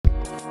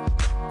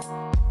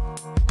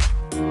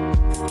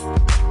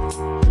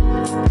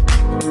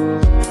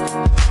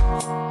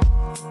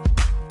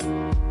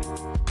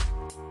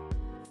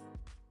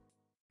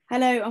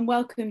Hello and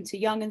welcome to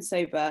Young and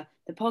Sober,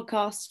 the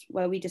podcast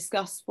where we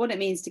discuss what it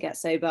means to get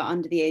sober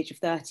under the age of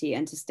 30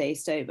 and to stay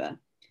sober.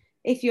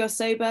 If you're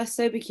sober,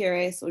 sober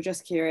curious, or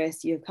just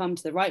curious, you have come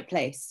to the right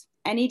place.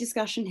 Any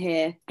discussion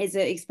here is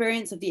an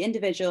experience of the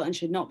individual and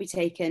should not be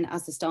taken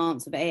as the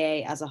stance of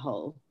AA as a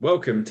whole.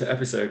 Welcome to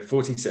episode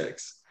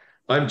 46.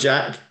 I'm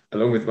Jack,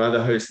 along with my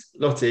other host,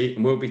 Lottie,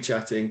 and we'll be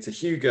chatting to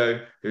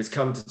Hugo, who has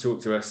come to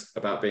talk to us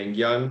about being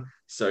young,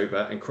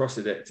 sober, and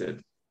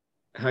cross-addicted.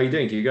 How are you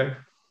doing, Hugo?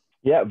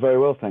 Yeah, very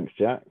well, thanks,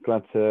 Jack.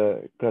 Glad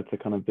to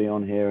kind of be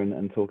on here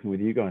and talking with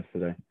you guys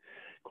today.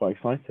 Quite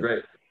excited.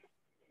 Great.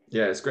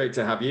 Yeah, it's great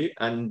to have you.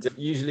 And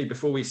usually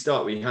before we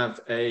start, we have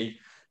a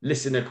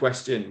listener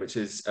question, which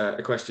is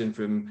a question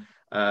from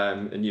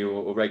a new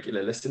or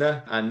regular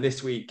listener. And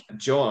this week,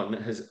 John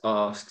has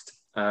asked,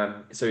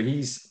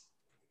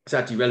 it's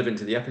actually relevant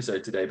to the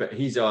episode today, but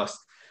he's asked,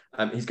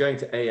 he's going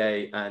to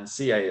AA and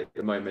CA at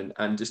the moment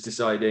and just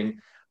deciding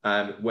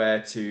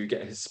where to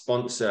get his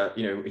sponsor.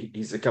 You know,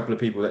 he's a couple of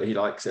people that he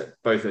likes at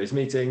both of his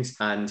meetings,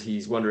 and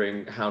he's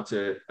wondering how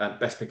to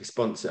best pick a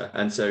sponsor.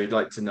 And so he'd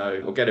like to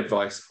know or get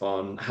advice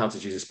on how to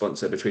choose a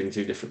sponsor between the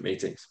two different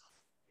meetings.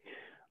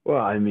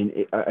 Well, I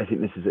mean, I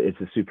think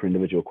it's a super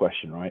individual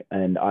question, right?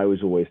 And I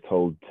was always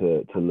told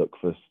to look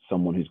for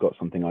someone who's got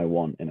something I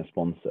want in a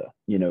sponsor.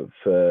 You know,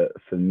 for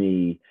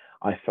me,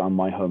 I found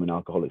my home in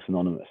Alcoholics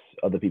Anonymous.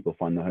 Other people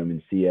find their home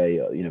in CA,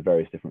 you know,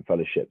 various different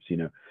fellowships. You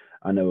know,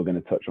 I know we're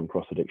going to touch on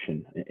cross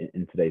addiction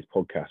in today's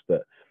podcast,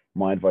 but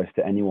my advice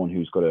to anyone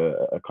who's got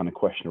a kind of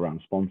question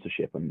around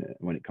sponsorship and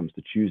when it comes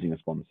to choosing a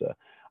sponsor,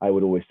 I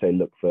would always say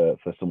look for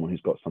someone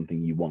who's got something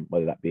you want,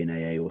 whether that be an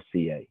AA or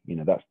CA. You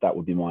know, that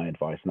would be my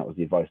advice, and that was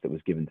the advice that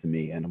was given to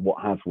me and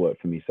what has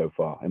worked for me so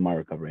far in my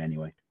recovery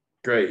anyway.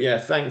 Great. Yeah,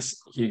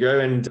 thanks, Hugo.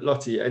 And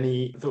Lottie,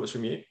 any thoughts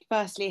from you?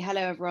 Firstly,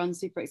 hello everyone.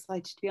 Super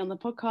excited to be on the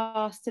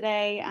podcast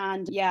today.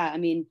 And yeah, I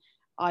mean,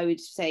 I would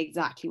say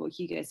exactly what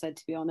Hugo said,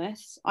 to be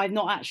honest. I've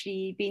not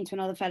actually been to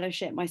another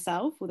fellowship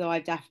myself, although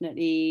I've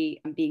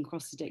definitely been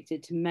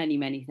cross-addicted to many,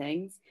 many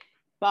things.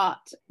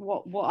 But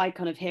what I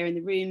kind of hear in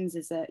the rooms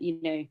is that, you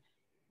know,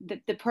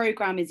 the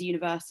program is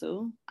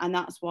universal, and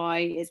that's why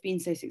it's been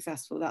so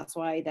successful. That's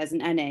why there's an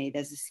NA,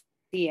 there's a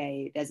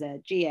CA, there's a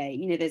GA,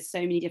 you know, there's so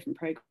many different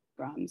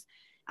programs,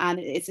 and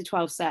it's a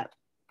 12-step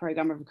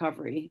program of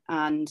recovery.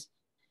 And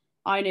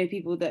I know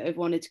people that have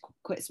wanted to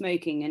quit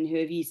smoking and who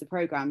have used the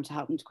program to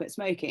help them to quit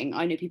smoking.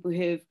 I know people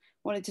who have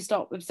wanted to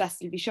stop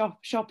obsessively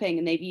shopping,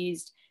 and they've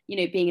used, you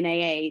know, being an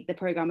AA, the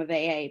program of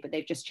AA, but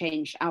they've just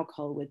changed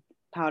alcohol with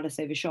powerless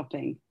over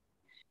shopping.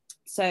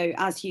 So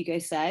as Hugo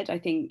said, I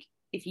think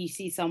if you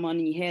see someone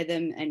and you hear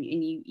them and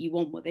you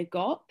want what they've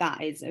got,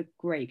 that is a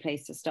great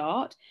place to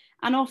start.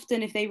 And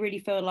often if they really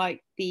feel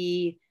like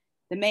the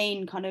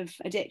main kind of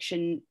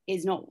addiction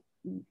is not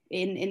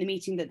in the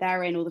meeting that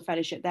they're in or the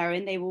fellowship they're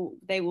in,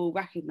 they will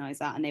recognize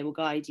that and they will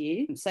guide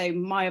you. So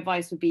my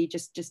advice would be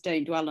just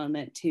don't dwell on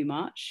it too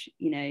much,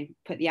 you know,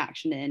 put the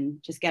action in,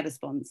 just get a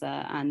sponsor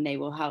and they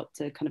will help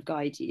to kind of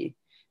guide you.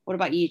 What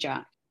about you,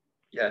 Jack?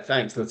 Yeah,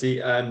 thanks,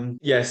 Lottie.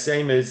 Yeah,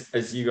 same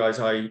as you guys.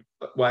 I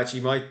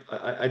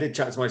did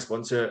chat to my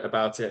sponsor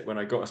about it when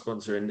I got a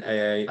sponsor in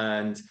AA,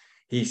 and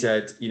he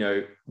said, you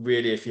know,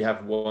 really, if you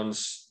have one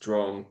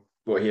strong,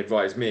 what he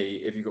advised me,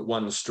 if you've got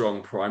one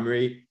strong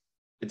primary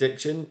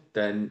addiction,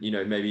 then, you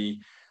know, maybe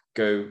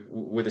go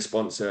with a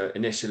sponsor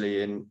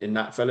initially in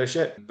that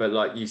fellowship. But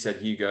like you said,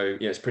 Hugo,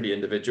 yeah, it's pretty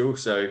individual.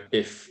 So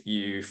if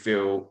you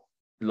feel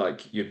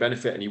like you'd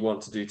benefit and you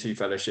want to do two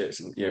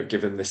fellowships and, you know,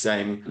 given the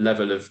same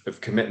level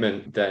of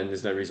commitment, then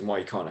there's no reason why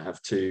you can't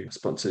have two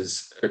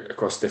sponsors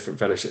across different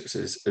fellowships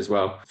as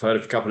well. I've heard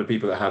of a couple of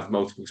people that have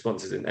multiple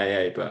sponsors in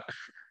AA, but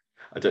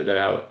I don't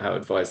know how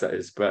advised that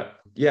is. But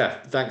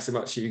yeah, thanks so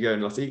much, Hugo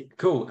and Lottie.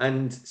 Cool.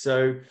 And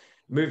so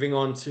moving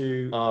on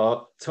to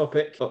our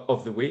topic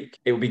of the week,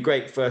 it would be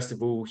great, first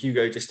of all,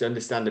 Hugo, just to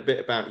understand a bit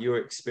about your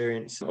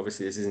experience.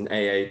 Obviously, this is an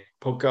AA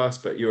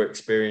podcast, but your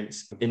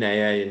experience in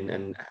AA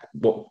and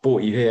what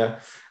brought you here.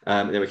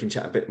 And then we can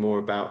chat a bit more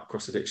about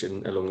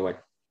cross-addiction along the way.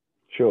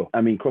 Sure.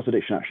 I mean,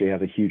 cross-addiction actually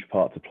has a huge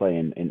part to play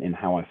in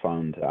how I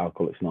found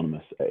Alcoholics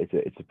Anonymous.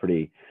 It's a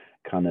pretty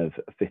kind of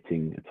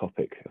fitting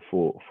topic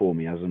for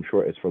me, as I'm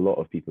sure it is for a lot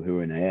of people who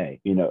are in AA.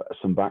 You know,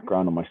 some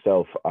background on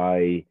myself,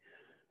 I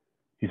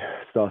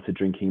started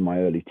drinking in my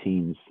early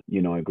teens.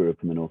 You know, I grew up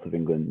in the north of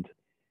England.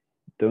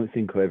 Don't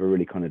think I ever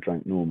really kind of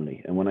drank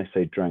normally. And when I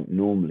say drank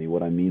normally,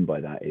 what I mean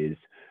by that is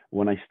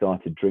when I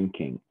started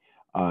drinking,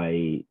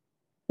 I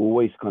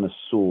always kind of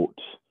sought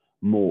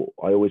more.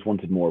 I always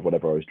wanted more of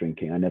whatever I was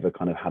drinking. I never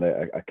kind of had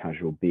a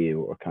casual beer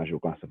or a casual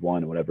glass of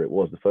wine or whatever it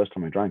was. The first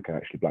time I drank, I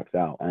actually blacked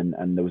out.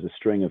 And there was a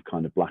string of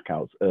kind of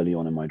blackouts early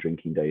on in my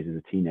drinking days as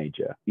a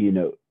teenager. You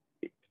know,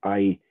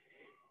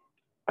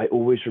 I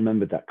always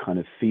remembered that kind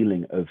of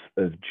feeling of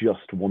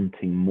just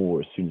wanting more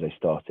as soon as I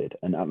started.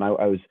 And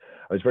I was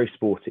very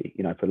sporty.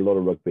 You know, I played a lot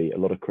of rugby, a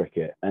lot of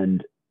cricket,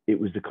 and it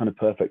was the kind of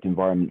perfect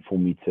environment for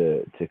me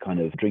to kind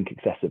of drink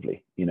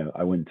excessively. You know,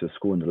 I went to a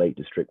school in the Lake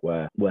District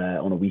where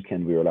on a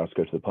weekend we were allowed to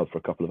go to the pub for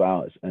a couple of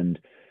hours, and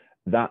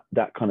that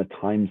kind of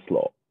time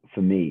slot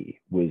for me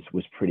was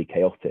pretty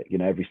chaotic. You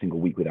know, every single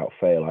week without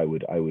fail, I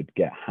would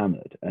get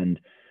hammered, and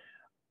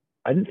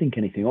I didn't think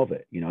anything of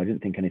it. You know, I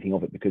didn't think anything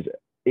of it because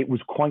it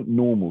was quite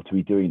normal to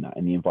be doing that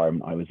in the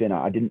environment I was in.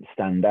 I didn't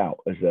stand out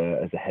as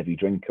a heavy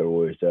drinker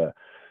or as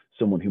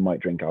someone who might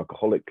drink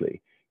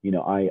alcoholically. You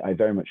know, I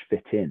very much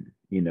fit in.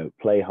 You know,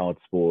 play hard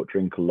sport,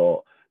 drink a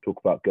lot, talk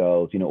about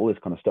girls. You know, all this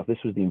kind of stuff.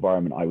 This was the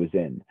environment I was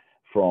in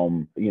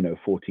from, you know,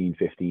 14,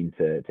 15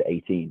 to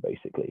 18,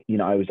 basically. You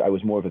know, I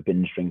was more of a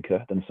binge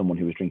drinker than someone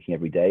who was drinking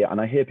every day.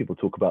 And I hear people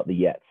talk about the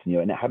yets, you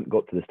know, and it hadn't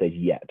got to the stage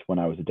yet when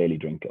I was a daily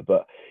drinker,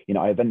 but, you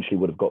know, I eventually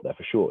would have got there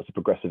for sure. It's a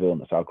progressive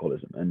illness,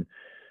 alcoholism. And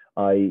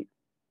I,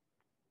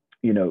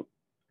 you know,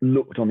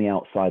 looked on the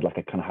outside like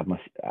I kind of had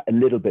a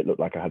little bit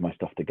looked like I had my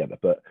stuff together,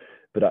 but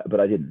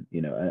I didn't,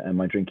 you know, and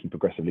my drinking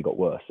progressively got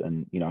worse.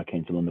 And, you know, I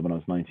came to London when I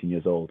was 19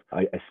 years old.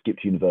 I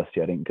skipped university,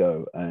 I didn't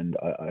go, and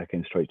I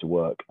came straight to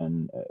work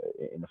and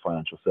in the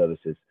financial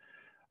services.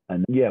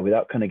 And yeah,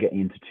 without kind of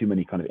getting into too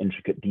many kind of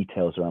intricate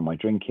details around my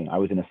drinking, I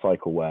was in a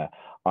cycle where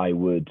I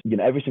would, you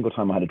know, every single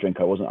time I had a drink,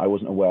 I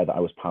wasn't aware that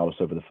I was powerless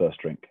over the first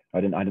drink.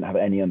 I didn't have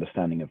any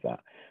understanding of that.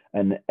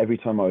 And every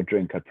time I would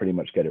drink, I'd pretty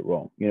much get it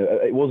wrong. You know,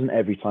 it wasn't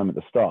every time at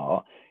the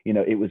start. You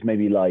know, it was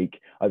maybe like,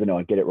 I don't know,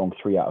 I'd get it wrong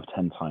 3 out of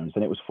 10 times.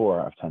 Then it was 4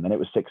 out of 10. Then it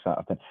was 6 out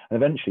of 10.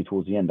 And eventually,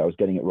 towards the end, I was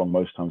getting it wrong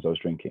most times I was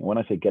drinking. When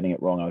I say getting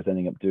it wrong, I was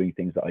ending up doing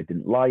things that I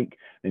didn't like,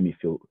 made me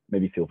feel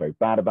very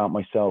bad about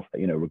myself.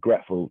 You know,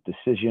 regretful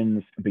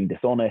decisions, being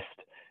dishonest.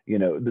 You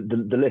know,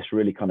 the list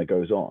really kind of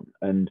goes on.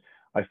 And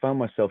I found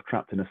myself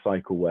trapped in a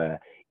cycle where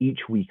each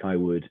week I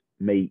would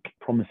make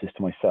promises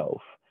to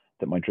myself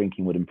that my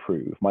drinking would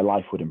improve, my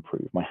life would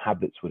improve, my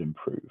habits would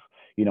improve.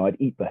 You know, I'd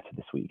eat better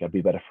this week. I'd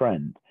be a better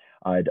friend.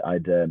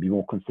 I'd be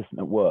more consistent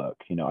at work.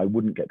 You know, I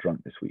wouldn't get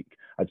drunk this week.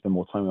 I'd spend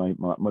more time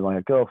with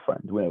my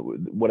girlfriend,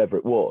 whatever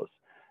it was.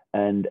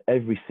 And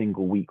every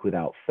single week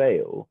without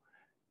fail,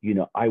 you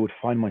know, I would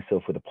find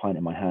myself with a pint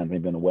in my hand,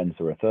 maybe on a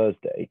Wednesday or a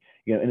Thursday,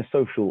 you know, in a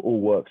social all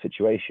work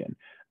situation.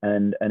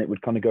 And it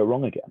would kind of go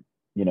wrong again.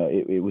 You know,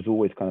 it was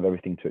always kind of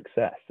everything to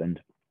excess. And,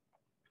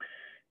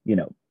 you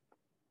know,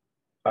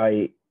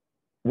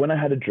 when I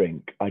had a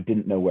drink, I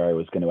didn't know where I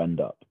was going to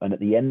end up. And at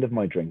the end of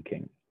my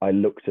drinking, I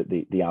looked at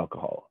the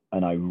alcohol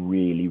and I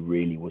really,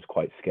 really was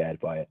quite scared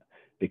by it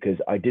because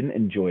I didn't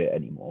enjoy it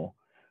anymore.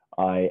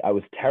 I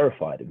was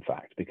terrified, in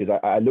fact, because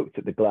I looked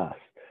at the glass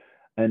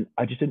and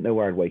I just didn't know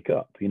where I'd wake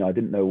up. You know, I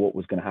didn't know what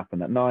was going to happen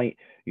that night.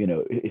 You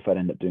know, if I'd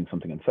end up doing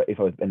something, if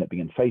I would end up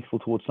being unfaithful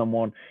towards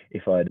someone,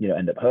 if I'd, you know,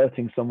 end up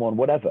hurting someone,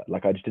 whatever.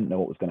 Like, I just didn't know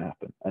what was going to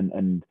happen.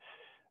 And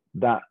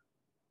that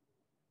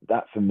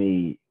for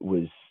me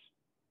was,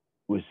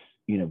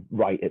 you know,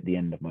 right at the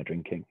end of my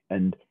drinking.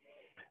 And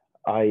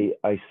I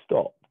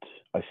stopped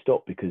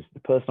because the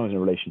person I was in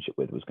a relationship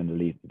with was going to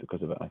leave me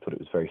because of it. I thought it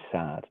was very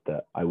sad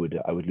that I would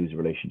lose a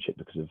relationship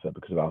because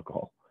of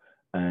alcohol.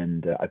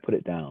 And I put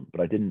it down,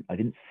 but I didn't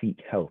seek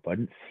help. I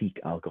didn't seek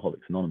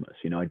Alcoholics Anonymous.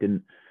 You know, I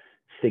didn't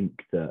think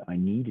that I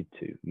needed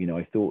to. You know,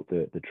 I thought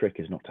that the trick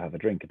is not to have a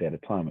drink a day at a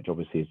time, which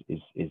obviously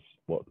is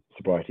what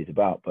sobriety is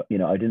about. But, you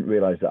know, I didn't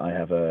realize that I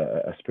have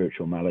a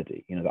spiritual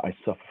malady, you know, that I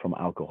suffer from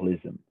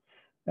alcoholism.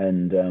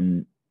 And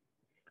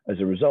as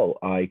a result,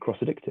 I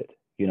cross-addicted.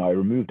 You know, I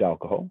removed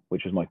alcohol,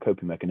 which was my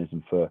coping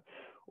mechanism for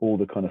all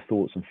the kind of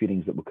thoughts and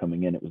feelings that were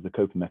coming in. It was the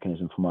coping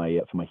mechanism for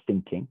my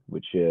thinking,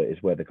 which is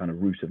where the kind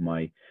of root of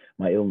my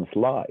illness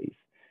lies.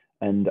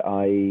 And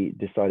I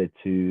decided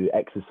to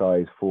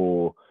exercise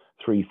for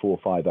 3, 4,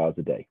 5 hours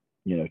a day,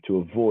 you know, to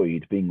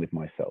avoid being with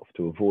myself,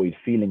 to avoid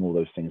feeling all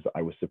those things that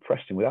I was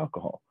suppressing with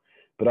alcohol.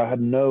 But I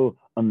had no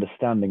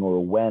understanding or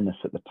awareness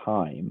at the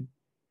time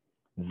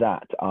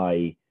that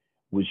I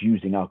was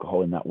using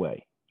alcohol in that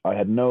way. I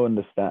had no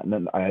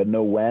understanding. I had no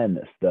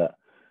awareness that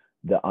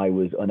I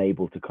was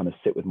unable to kind of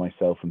sit with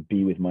myself and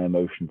be with my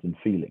emotions and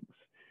feelings.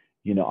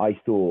 You know, I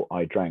thought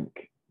I drank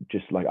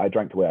just like I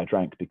drank the way I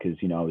drank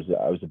because, you know,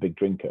 I was a big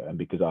drinker, and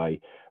because I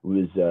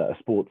was a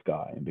sports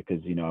guy, and because,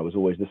 you know, I was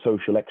always the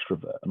social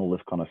extrovert and all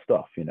this kind of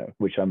stuff, you know,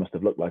 which I must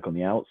have looked like on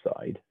the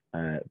outside.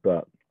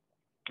 But,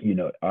 you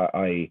know,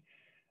 I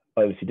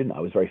obviously didn't.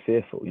 I was very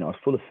fearful. You know, I was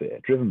full of fear,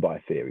 driven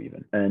by fear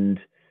even. And,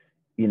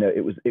 you know,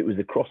 it was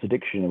a cross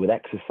addiction with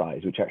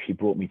exercise, which actually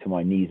brought me to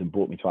my knees and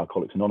brought me to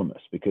Alcoholics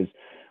Anonymous, because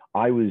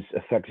I was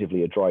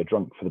effectively a dry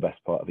drunk for the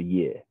best part of a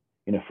year.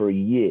 You know, for a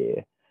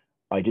year,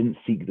 I didn't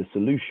seek the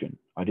solution.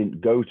 I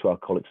didn't go to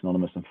Alcoholics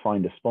Anonymous and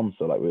find a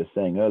sponsor like we were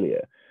saying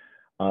earlier.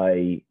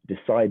 I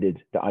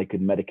decided that I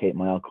could medicate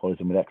my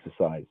alcoholism with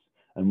exercise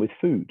and with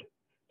food.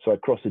 So I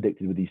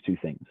cross-addicted with these two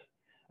things.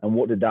 And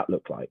what did that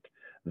look like?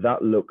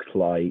 That looked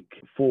like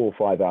 4 or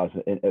 5 hours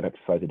of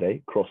exercise a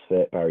day,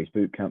 CrossFit, Barry's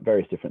Boot Camp,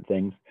 various different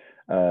things,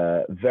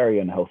 very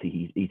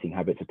unhealthy eating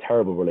habits, a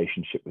terrible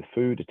relationship with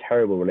food, a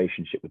terrible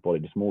relationship with body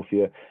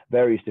dysmorphia,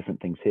 various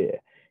different things here,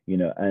 you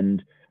know.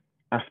 And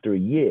after a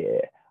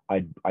year,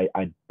 I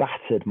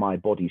battered my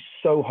body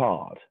so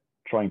hard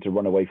trying to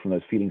run away from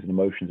those feelings and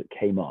emotions that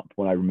came up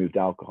when I removed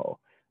alcohol,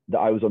 that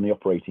I was on the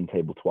operating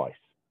table twice,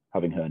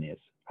 having hernias,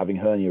 having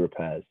hernia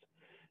repairs,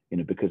 you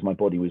know, because my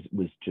body was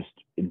just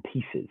in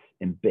pieces,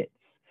 in bits,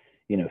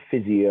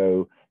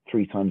 physio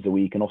 3 times a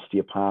week, an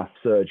osteopath,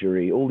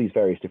 surgery, all these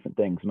various different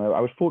things. And I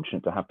was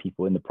fortunate to have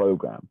people in the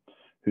program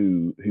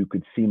who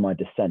could see my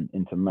descent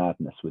into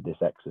madness with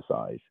this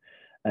exercise.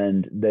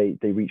 And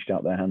they reached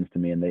out their hands to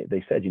me and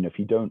they said, if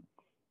you don't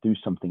do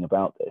something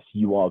about this,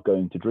 you are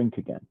going to drink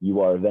again.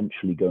 You are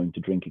eventually going to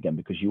drink again,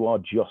 because you are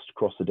just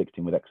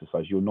cross-addicting with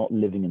exercise. You're not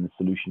living in the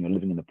solution, you're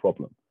living in the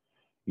problem.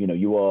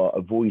 You are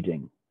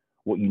avoiding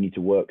what you need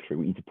to work through,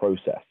 what you need to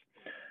process.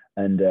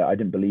 And I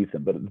didn't believe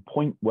them. But at the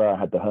point where I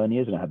had the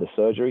hernias and I had the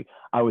surgery,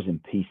 I was in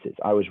pieces.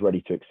 I was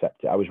ready to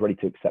accept it. I was ready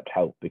to accept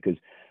help, because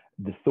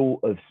the thought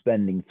of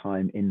spending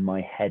time in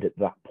my head at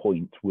that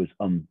point was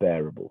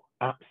unbearable,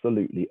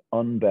 absolutely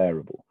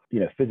unbearable.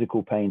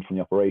 Physical pain from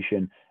the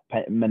operation,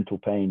 mental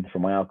pain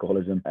from my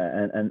alcoholism,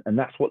 and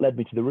that's what led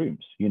me to the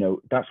rooms.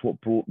 That's what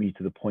brought me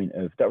to the point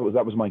of that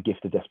was my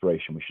gift of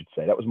desperation, we should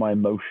say. That was my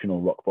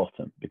emotional rock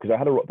bottom, because I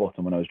had a rock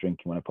bottom when I was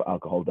drinking, when I put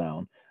alcohol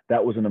down.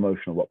 That was an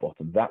emotional rock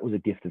bottom. That was a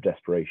gift of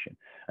desperation.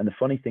 And the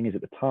funny thing is,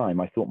 at the time,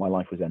 I thought my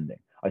life was ending.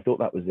 I thought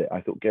that was it. I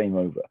thought game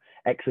over.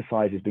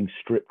 Exercise is being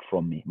stripped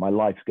from me. My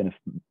life's going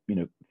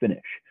to,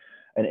 finish.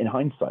 And in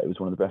hindsight, it was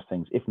one of the best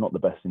things, if not the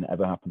best thing that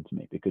ever happened to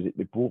me, because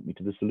it brought me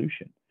to the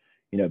solution.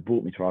 It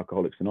brought me to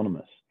Alcoholics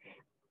Anonymous.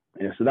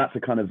 So that's a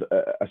kind of,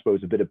 I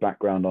suppose, a bit of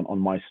background on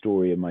my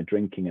story and my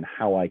drinking and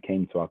how I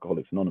came to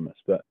Alcoholics Anonymous.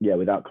 But yeah,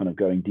 without kind of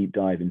going deep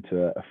dive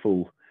into a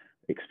full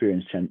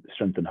experience,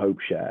 strength and hope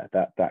share,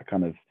 that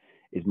kind of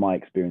is my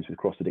experience with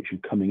cross addiction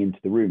coming into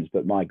the rooms.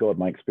 But my God,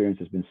 my experience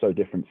has been so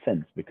different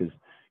since, because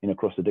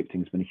cross addicting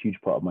has been a huge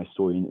part of my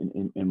story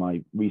in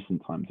my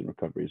recent times in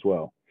recovery as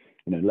well,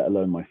 let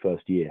alone my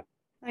first year.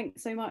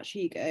 Thanks so much,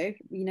 Hugo.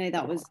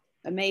 That was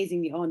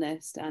amazingly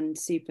honest and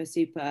super,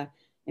 super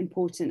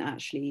important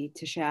actually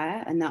to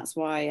share. And that's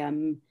why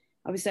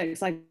I was so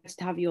excited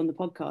to have you on the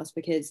podcast,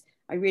 because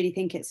I really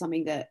think it's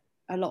something that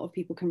a lot of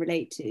people can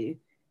relate to.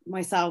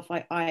 Myself,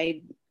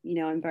 I'm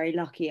very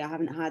lucky. I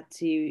haven't had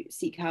to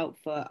seek help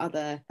for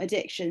other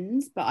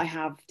addictions, but I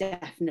have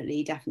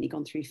definitely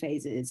gone through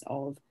phases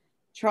of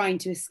trying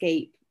to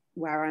escape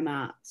where I'm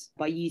at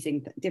by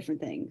using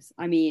different things.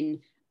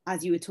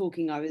 As you were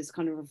talking, I was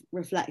kind of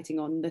reflecting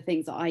on the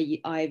things that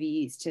I've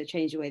used to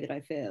change the way that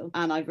I feel.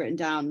 And I've written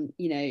down,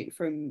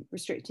 from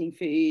restricting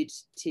food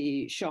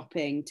to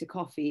shopping to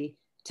coffee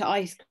to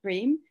ice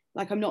cream.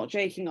 Like, I'm not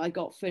joking. I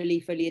got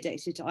fully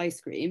addicted to ice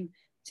cream,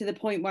 to the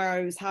point where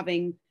I was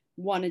having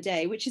one a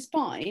day, which is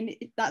fine.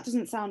 That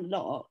doesn't sound a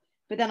lot.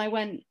 But then I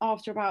went,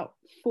 after about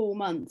 4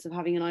 months of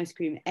having an ice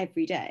cream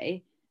every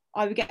day,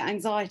 I would get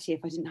anxiety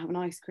if I didn't have an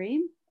ice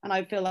cream. And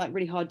I feel like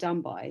really hard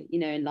done by,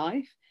 in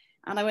life.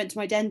 And I went to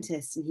my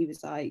dentist and he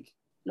was like,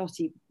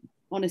 Lottie,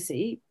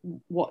 honestly,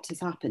 what has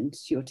happened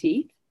to your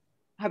teeth?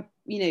 Has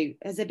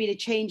there been a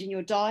change in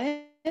your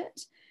diet?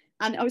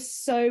 And I was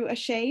so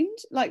ashamed,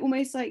 like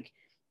almost like,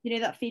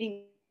 that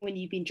feeling when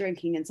you've been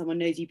drinking and someone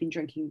knows you've been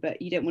drinking,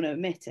 but you don't want to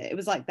admit it. It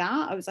was like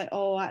that. I was like,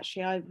 oh,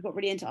 actually, I got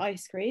really into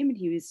ice cream. And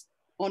he was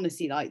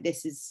honestly like,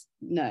 this is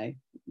no,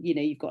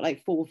 you've got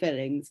like 4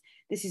 fillings.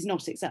 This is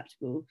not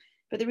acceptable.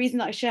 But the reason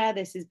that I share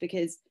this is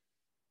because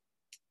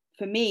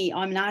for me,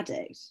 I'm an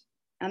addict.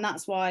 And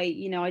that's why,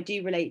 I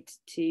do relate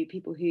to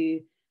people who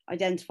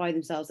identify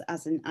themselves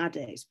as an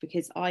addict,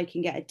 because I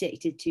can get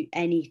addicted to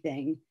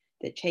anything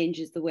that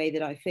changes the way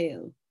that I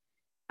feel.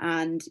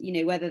 And,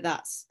 whether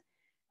that's,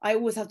 I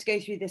always have to go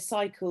through this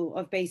cycle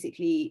of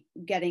basically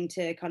getting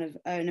to kind of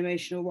an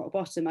emotional rock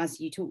bottom, as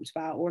you talked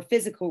about, or a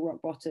physical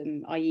rock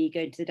bottom, i.e.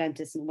 going to the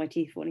dentist and all my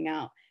teeth falling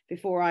out,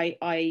 before I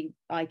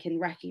can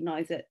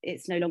recognize that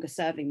it's no longer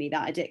serving me.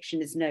 That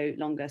addiction is no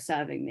longer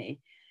serving me.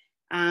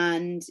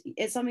 And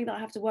it's something that I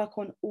have to work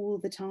on all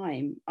the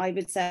time. I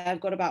would say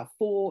I've got about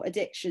 4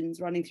 addictions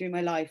running through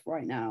my life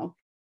right now.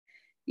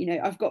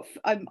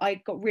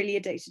 I got really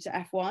addicted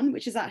to F1,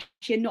 which is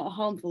actually not a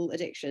harmful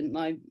addiction.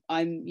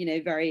 I'm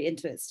very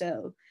into it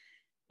still,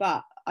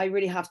 but I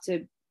really have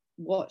to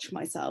watch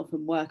myself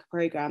and work a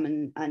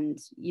program and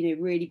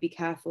really be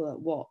careful at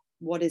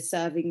what is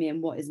serving me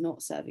and what is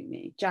not serving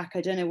me. Jack,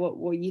 I don't know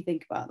what you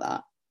think about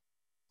that.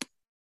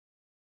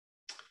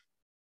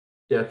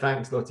 Yeah,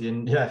 thanks, Lottie.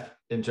 And yeah,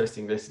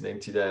 interesting listening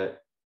to that,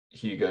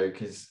 Hugo,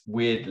 because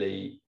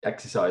weirdly,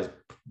 exercise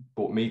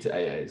brought me to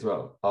AA as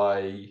well.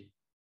 I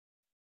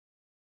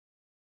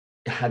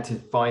had to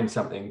find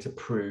something to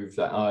prove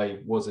that I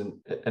wasn't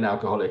an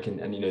alcoholic. And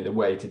the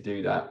way to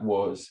do that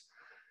was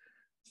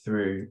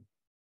through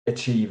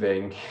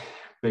achieving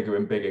bigger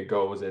and bigger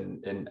goals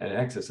in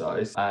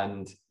exercise.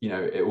 And,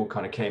 it all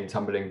kind of came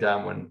tumbling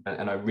down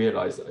and I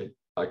realized that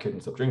I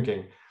couldn't stop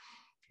drinking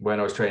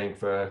when I was training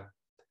for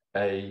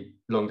a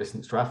long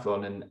distance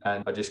triathlon,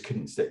 and I just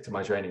couldn't stick to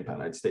my training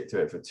plan. I'd stick to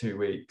it for 2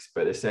 weeks,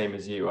 but the same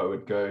as you, I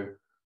would go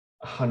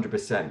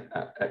 100%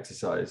 at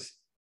exercise,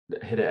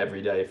 hit it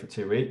every day for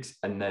 2 weeks,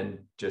 and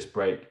then just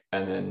break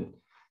and then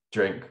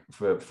drink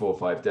for 4 or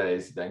 5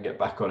 days, then get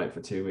back on it for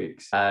 2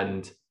 weeks.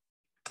 And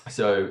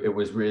so it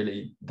was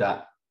really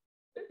that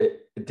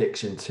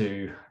addiction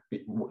to,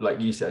 like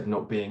you said,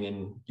 not being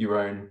in your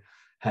own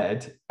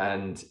head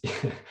and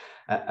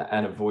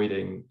and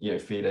avoiding, you know,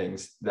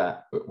 feelings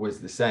that was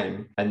the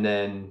same. And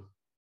then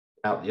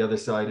out the other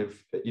side of,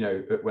 you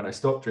know, when I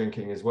stopped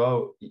drinking as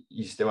well,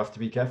 you still have to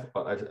be careful.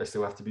 I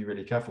still have to be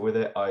really careful with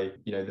it.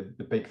 You know,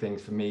 the big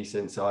things for me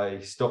since I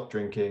stopped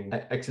drinking,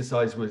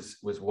 exercise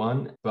was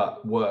one,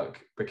 but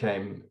work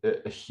became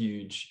a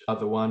huge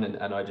other one.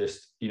 And I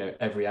just, you know,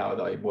 every hour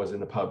that I was in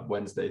the pub,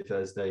 Wednesday,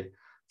 Thursday,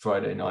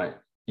 Friday night,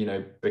 you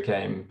know,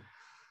 became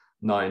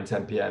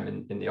 9-10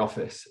 p.m. in the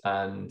office.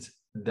 And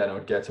then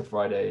I'd get to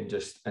Friday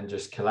and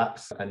just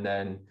collapse. And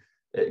then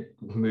it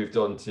moved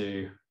on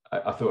to,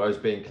 I thought I was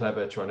being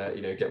clever, trying to,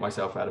 you know, get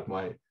myself out of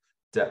my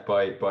debt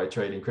by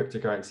trading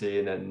cryptocurrency,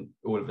 and then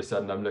all of a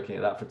sudden I'm looking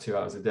at that for 2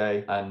 hours a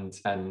day,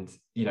 and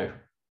you know,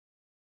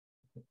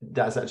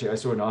 that's actually, I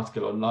saw an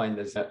article online.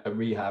 There's a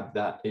rehab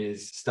that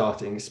is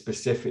starting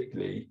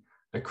specifically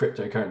a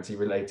cryptocurrency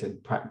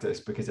related practice,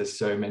 because there's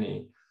so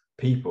many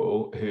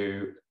people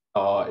who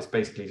are, it's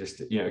basically just,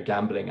 you know, a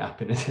gambling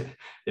app in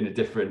a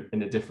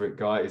different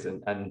guise,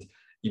 and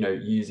you know,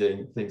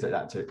 using things like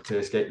that to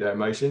escape their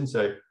emotions.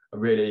 So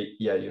really,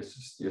 yeah,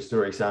 your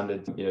story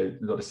sounded, you know,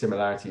 a lot of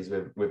similarities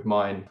with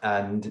mine.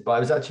 But I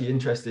was actually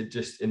interested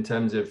just in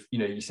terms of, you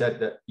know, you said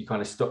that you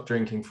kind of stopped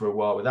drinking for a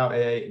while without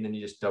AA, and then you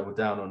just doubled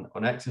down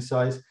on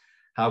exercise.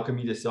 How come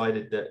you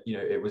decided that, you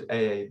know, it was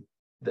AA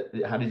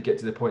how did you get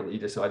to the point that you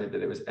decided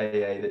that it was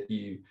AA that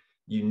you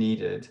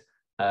needed,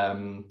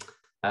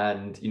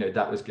 and you know,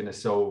 that was going to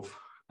solve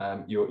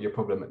your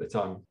problem at the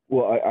time?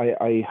 Well,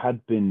 I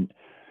had been,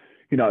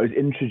 you know, I was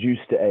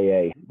introduced to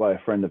AA by a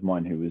friend of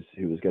mine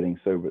who was getting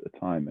sober at the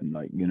time, and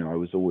like, you know, I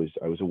was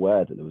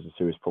aware that there was a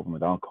serious problem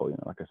with alcohol. You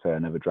know, like I say, I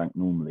never drank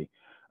normally,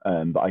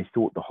 but I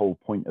thought the whole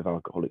point of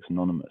Alcoholics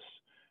Anonymous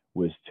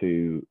was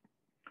to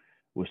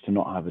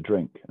not have a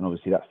drink, and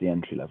obviously that's the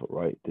entry level,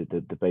 right?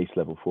 The base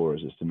level for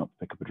us is to not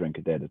pick up a drink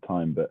a day at a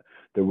time, but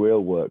the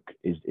real work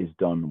is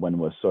done when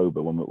we're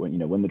sober. When you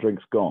know, when the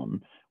drink's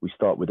gone, we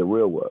start with the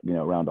real work, you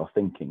know, around our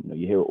thinking. You know,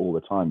 you hear it all the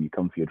time. You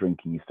come for your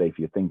drinking, you stay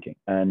for your thinking,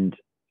 and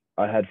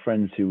I had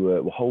friends who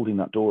were holding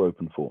that door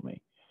open for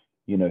me,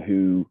 you know,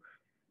 who,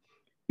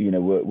 you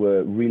know,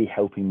 were really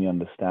helping me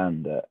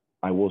understand that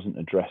I wasn't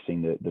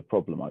addressing the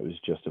problem. I was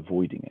just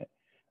avoiding it.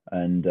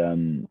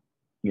 And,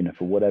 you know,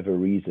 for whatever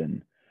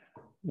reason,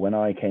 when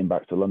I came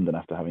back to London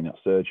after having that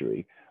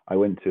surgery, I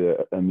went to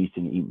a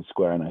meeting at Eaton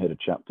Square, and I heard a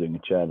chap doing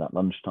a chair that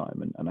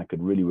lunchtime, and I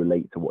could really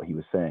relate to what he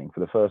was saying.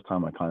 For the first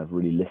time, I kind of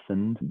really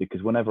listened,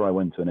 because whenever I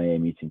went to an AA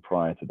meeting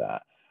prior to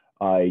that,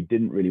 I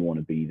didn't really want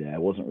to be there. I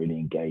wasn't really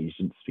engaged,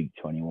 didn't speak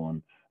to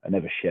anyone. I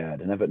never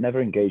shared, I never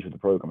engaged with the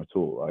program at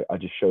all. I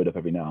just showed up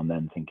every now and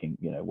then thinking,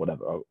 you know,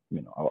 whatever,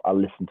 I'll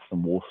listen to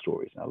some war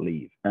stories and I'll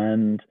leave.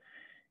 And,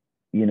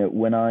 you know,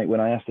 when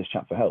I asked this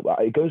chap for help,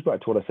 it goes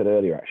back to what I said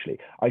earlier, actually.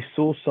 I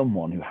saw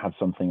someone who had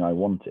something I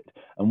wanted.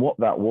 And what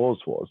that was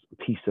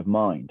peace of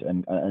mind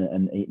and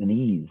an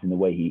ease in the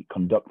way he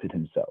conducted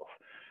himself.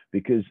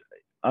 Because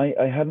I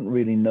hadn't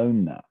really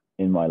known that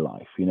in my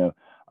life, you know.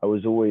 I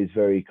was always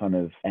very kind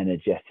of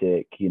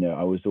energetic, you know.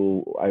 I was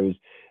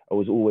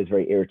always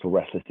very irritable,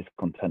 restless,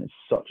 discontent. It's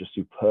such a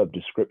superb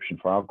description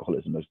for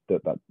alcoholism, as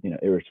that you know,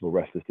 irritable,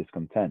 restless,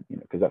 discontent, you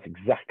know, because that's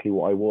exactly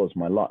what I was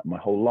my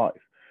whole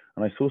life.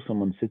 And I saw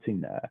someone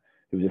sitting there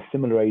who was a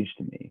similar age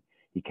to me.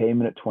 He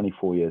came in at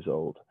 24 years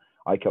old.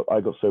 I got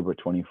sober at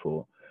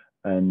 24,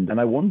 and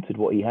I wanted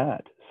what he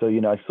had. So,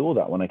 you know, I saw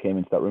that when I came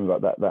into that room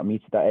about that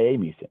AA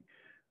meeting,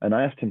 and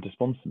I asked him to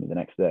sponsor me the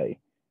next day,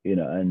 you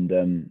know,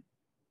 and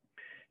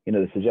you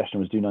know, the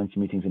suggestion was do 90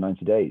 meetings in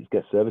 90 days,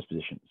 get service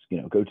positions,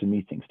 you know, go to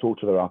meetings, talk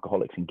to other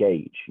alcoholics,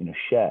 engage, you know,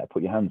 share,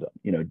 put your hands up.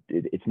 You know,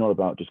 it's not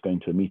about just going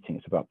to a meeting.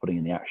 It's about putting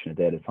in the action a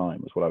day at a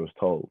time, was what I was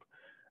told.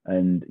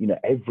 And, you know,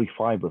 every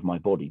fiber of my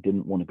body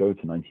didn't want to go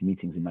to 90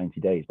 meetings in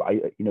 90 days. But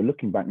you know,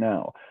 looking back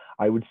now,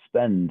 I would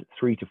spend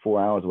 3 to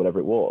 4 hours or whatever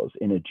it was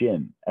in a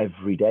gym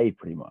every day,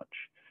 pretty much.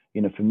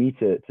 You know, for me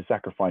to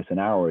sacrifice an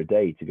hour a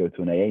day to go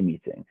to an AA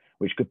meeting,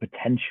 which could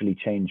potentially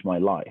change my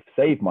life,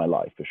 save my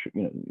life, for sure,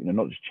 you know,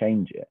 not just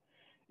change it.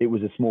 It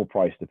was a small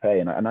price to pay,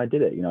 and I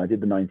did it. You know, I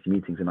did the 90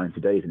 meetings in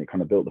 90 days, and it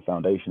kind of built the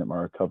foundation that my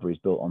recovery is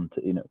built on.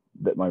 You know,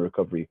 that my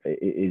recovery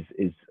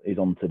is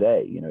on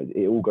today. You know,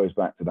 it all goes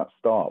back to that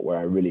start where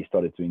I really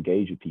started to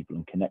engage with people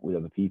and connect with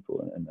other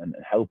people and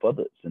help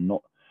others, and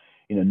not,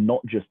 you know,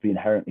 not just be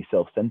inherently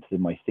self-centered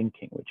in my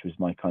thinking, which was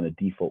my kind of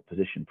default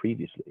position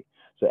previously.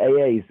 So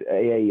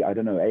AA, I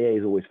don't know, AA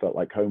has always felt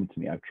like home to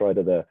me. I've tried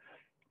other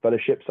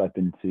fellowships. I've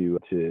been to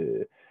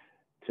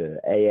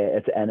AA,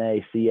 to NA,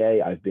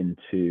 CA. I've been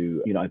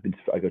to, you know,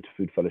 I go to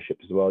food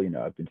fellowships as well. You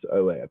know, I've been to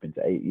OA, I've been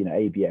to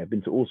ABA, I've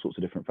been to all sorts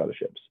of different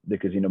fellowships,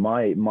 because, you know,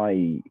 my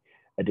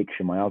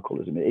addiction, my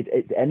alcoholism,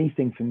 it's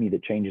anything for me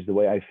that changes the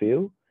way I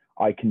feel,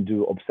 I can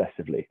do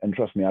obsessively. And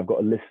trust me, I've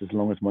got a list as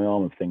long as my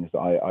arm of things that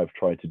I've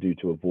tried to do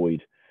to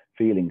avoid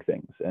feeling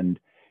things. And,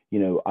 you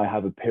know, I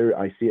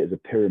see it as a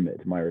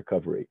pyramid, my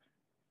recovery.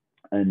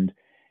 And,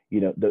 you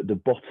know, the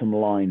bottom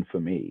line for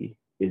me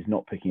is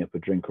not picking up a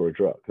drink or a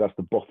drug. That's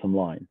the bottom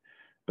line.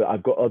 but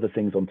I've got other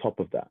things on top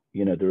of that.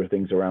 You know, there are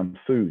things around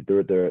food. There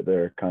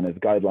are kind of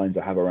guidelines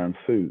I have around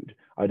food.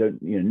 I don't,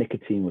 you know,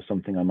 nicotine was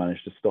something I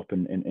managed to stop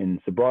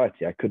in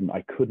sobriety. I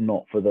could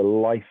not for the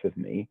life of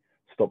me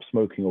stop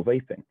smoking or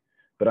vaping,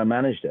 but I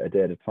managed it a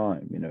day at a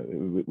time, you know,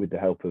 with the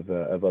help of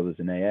others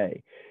in AA.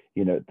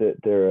 You know,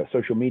 there are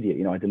social media,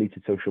 you know, I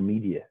deleted social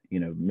media,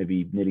 you know,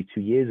 maybe nearly 2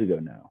 years ago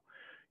now.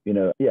 You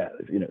know, yeah,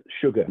 you know,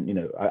 sugar, you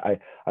know, I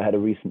had a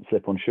recent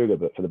slip on sugar,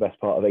 but for the best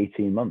part of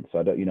 18 months,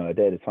 I don't, you know, a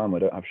day at a time, I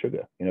don't have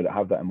sugar, you know, I don't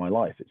have that in my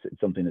life. It's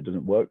something that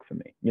doesn't work for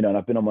me, you know, and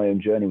I've been on my own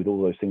journey with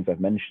all those things I've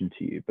mentioned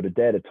to you, but a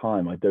day at a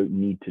time, I don't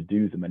need to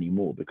do them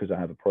anymore because I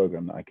have a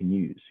program that I can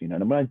use, you know,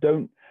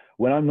 and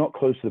when I'm not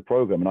close to the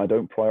program and I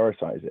don't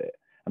prioritize it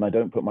and I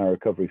don't put my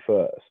recovery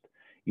first,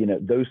 you know,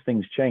 those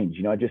things change.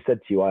 You know, I just said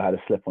to you, I had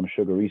a slip on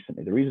sugar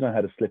recently. The reason I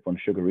had a slip on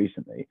sugar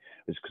recently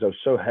was because I was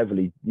so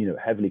heavily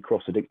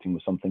cross-addicting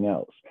with something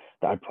else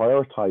that I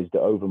prioritized it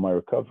over my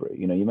recovery.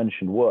 You know, you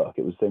mentioned work.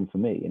 It was the same for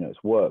me. You know,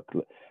 it's work.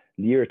 The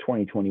year of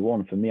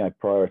 2021, for me, I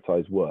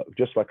prioritized work,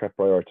 just like I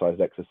prioritized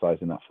exercise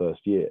in that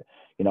first year.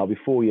 You know, I'll be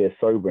 4 years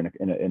sober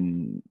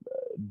in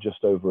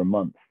just over a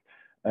month,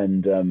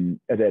 and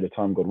a day at a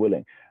time, God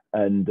willing.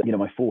 And, you know,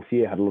 my fourth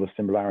year had a lot of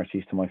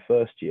similarities to my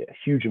first year,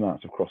 huge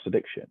amounts of cross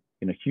addiction,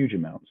 you know, huge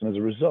amounts. And as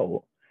a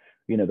result,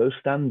 you know, those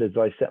standards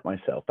I set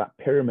myself, that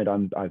pyramid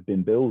I've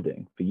been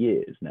building for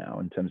years now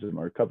in terms of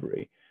my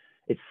recovery,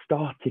 it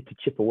started to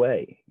chip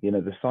away. You know,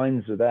 the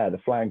signs are there, the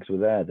flags were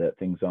there that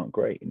things aren't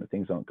great, you know,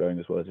 things aren't going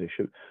as well as they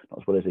should,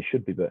 not as well as they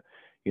should be, but,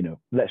 you know,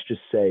 let's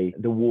just say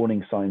the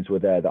warning signs were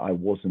there that I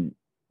wasn't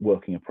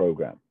working a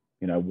program,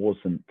 you know, I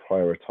wasn't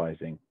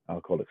prioritizing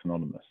Alcoholics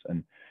Anonymous.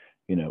 And,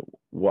 you know,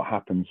 what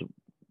happens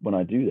when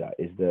I do that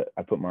is that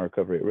I put my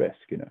recovery at risk.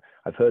 You know,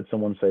 I've heard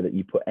someone say that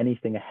you put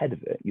anything ahead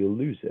of it, you'll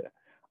lose it.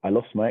 I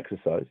lost my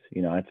exercise.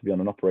 You know, I had to be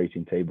on an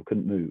operating table,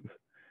 couldn't move.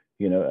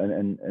 You know,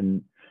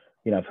 and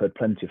you know, I've heard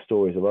plenty of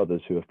stories of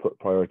others who have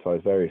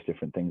prioritized various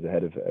different things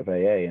ahead of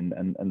AA,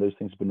 and those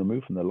things have been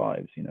removed from their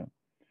lives. You know,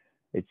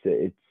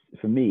 it's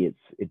for me,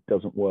 it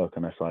doesn't work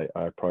unless I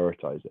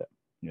prioritize it.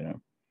 You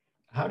know.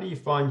 How do you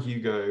find,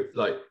 Hugo,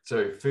 like,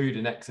 so food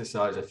and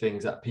exercise are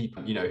things that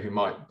people, you know, who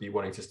might be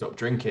wanting to stop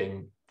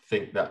drinking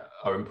think that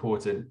are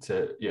important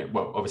to, you know,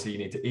 well, obviously you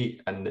need to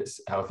eat and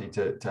it's healthy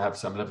to have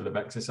some level of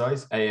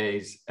exercise. AA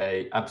is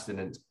a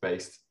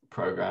abstinence-based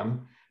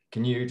program.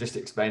 Can you just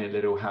explain a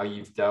little how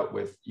you've dealt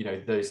with, you know,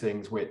 those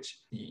things which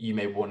you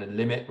may want to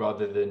limit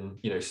rather than,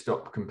 you know,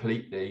 stop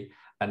completely,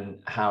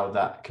 and how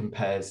that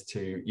compares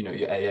to, you know,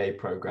 your AA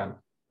program?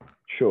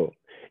 Sure.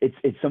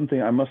 It's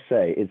something, I must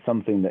say, it's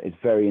something that is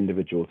very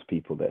individual to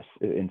people, this,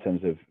 in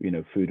terms of, you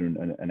know, food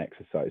and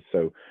exercise.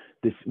 So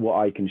this, what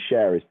I can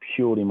share is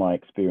purely my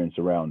experience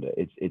around it.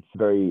 It's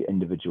very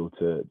individual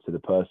to the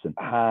person.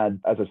 I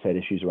had, as I said,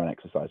 issues around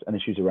exercise and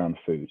issues around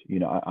food. You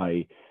know,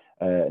 I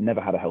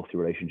never had a healthy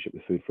relationship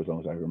with food for as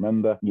long as I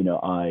remember. You know,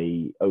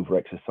 I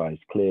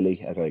over-exercised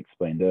clearly, as I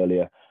explained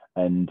earlier.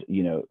 And,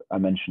 you know, I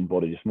mentioned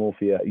body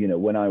dysmorphia. You know,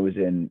 when I was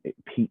in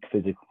peak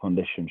physical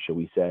condition, shall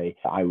we say,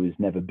 I was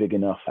never big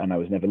enough and I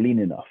was never lean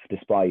enough,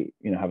 despite,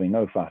 you know, having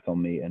no fat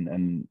on me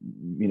and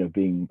you know,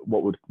 being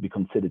what would be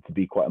considered to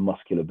be quite a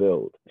muscular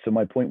build. So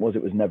my point was,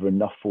 it was never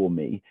enough for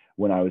me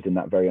when I was in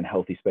that very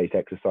unhealthy space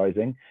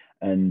exercising.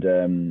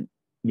 And,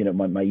 you know,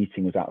 my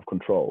eating was out of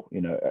control.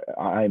 You know,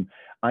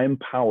 I'm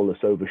powerless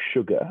over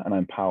sugar and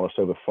I'm powerless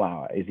over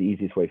flour is the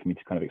easiest way for me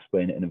to kind of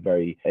explain it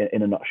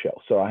in a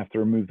nutshell. So I have to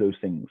remove those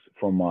things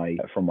from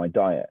my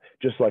diet,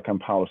 just like I'm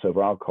powerless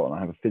over alcohol. And I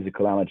have a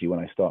physical allergy when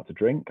I start to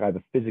drink. I have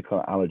a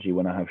physical allergy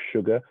when I have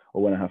sugar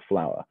or when I have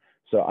flour.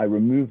 So I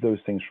remove those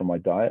things from my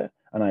diet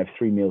and I have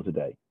 3 meals a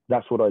day.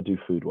 That's what I do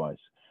food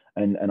wise.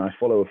 And I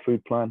follow a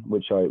food plan,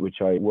 which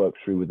I work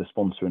through with the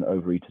sponsor in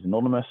Overeaters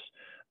Anonymous.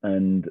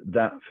 And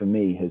that for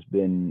me has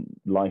been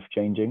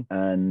life-changing.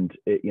 And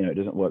it, you know, it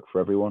doesn't work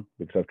for everyone,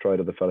 because I've tried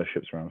other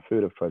fellowships around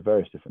food. I've tried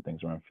various different things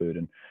around food,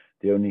 and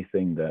the only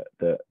thing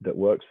that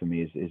works for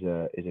me is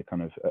a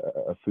kind of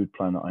a food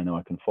plan that I know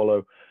I can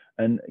follow.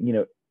 And you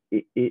know,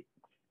 it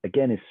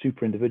again is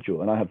super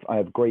individual. And I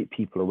have great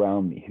people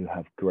around me who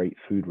have great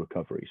food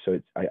recovery.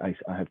 So I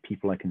have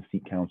people I can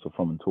seek counsel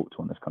from and talk to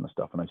on this kind of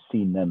stuff, and I've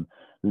seen them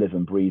live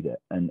and breathe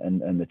it, and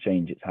the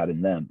change it's had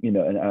in them. You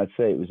know, and I'd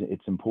say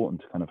it's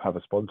important to kind of have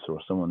a sponsor or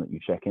someone that you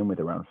check in with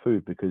around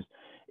food, because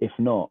if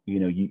not, you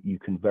know, you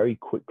can very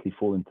quickly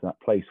fall into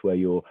that place where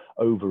you're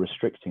over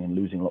restricting and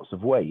losing lots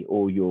of weight,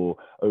 or you're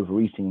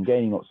overeating and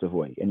gaining lots of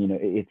weight. And you know,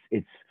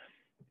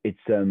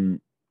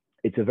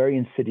 it's a very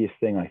insidious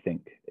thing, I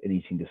think, an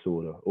eating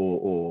disorder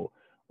or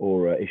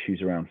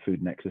issues around food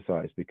and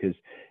exercise, because,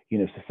 you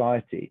know,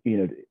 society, you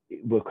know,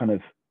 we're kind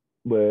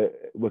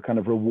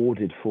of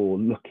rewarded for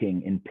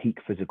looking in peak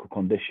physical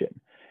condition.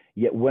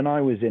 Yet when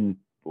I was in,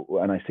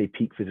 and I say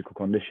peak physical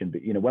condition,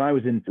 but, you know, when I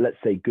was in, let's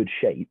say, good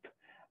shape,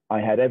 I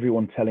had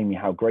everyone telling me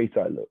how great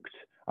I looked.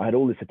 I had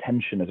all this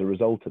attention as a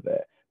result of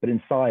it, but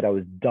inside I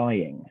was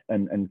dying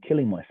and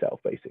killing myself,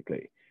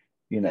 basically,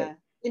 you know. Yeah.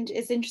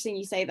 It's interesting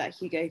you say that,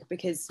 Hugo,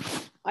 because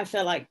I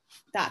feel like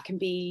that can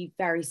be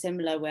very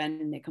similar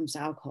when it comes to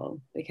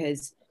alcohol,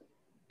 because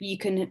you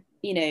can,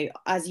 you know,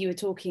 as you were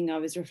talking, I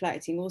was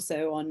reflecting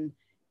also on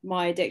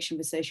my addiction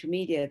with social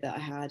media that I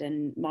had,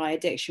 and my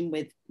addiction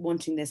with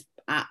wanting this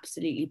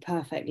absolutely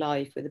perfect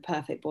life with a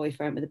perfect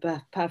boyfriend, with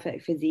a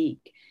perfect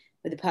physique,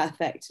 with a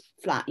perfect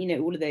flat, you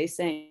know, all of those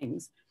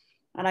things.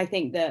 And I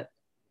think that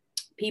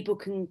people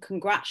can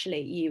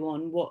congratulate you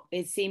on what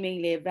is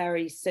seemingly a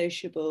very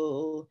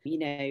sociable, you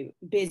know,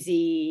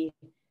 busy,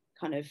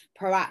 kind of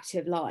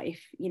proactive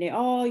life, you know,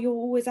 oh, you're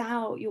always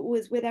out, you're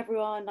always with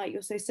everyone, like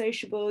you're so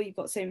sociable, you've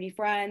got so many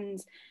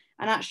friends.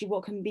 And actually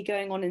what can be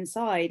going on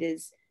inside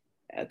is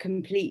a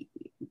complete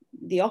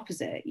the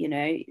opposite. You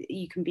know,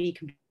 you can be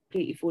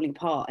completely falling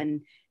apart, and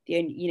the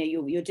only, you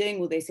know, you're doing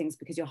all those things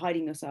because you're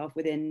hiding yourself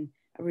within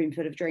a room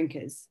full of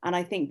drinkers. And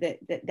I think that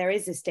there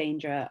is this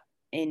danger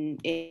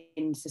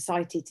in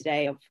society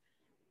today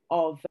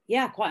of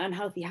yeah, quite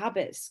unhealthy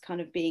habits kind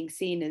of being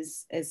seen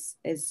as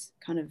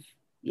kind of,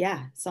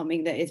 yeah,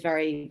 something that is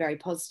very, very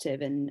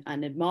positive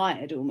and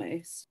admired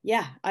almost.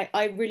 Yeah,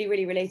 I really,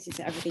 really related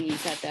to everything you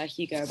said there,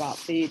 Hugo, about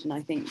food. And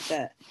I think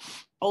that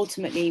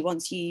ultimately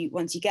once you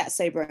get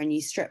sober and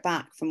you strip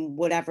back from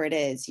whatever it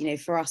is, you know,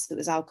 for us that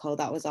was alcohol,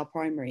 that was our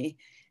primary,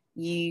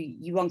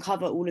 you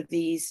uncover all of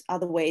these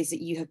other ways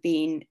that you have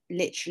been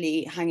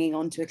literally hanging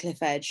on to a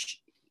cliff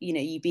edge. You know,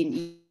 you've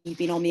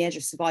been on the edge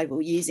of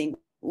survival, using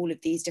all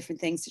of these different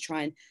things to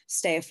try and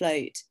stay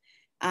afloat.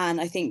 And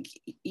I think,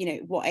 you know,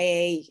 what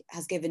AA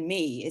has given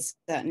me is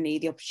certainly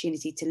the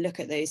opportunity to look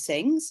at those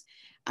things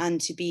and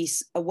to be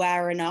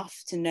aware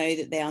enough to know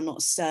that they are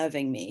not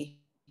serving me.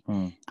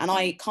 And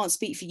I can't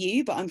speak for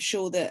you, but I'm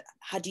sure that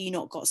had you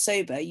not got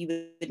sober, you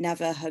would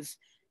never have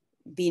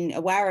been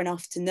aware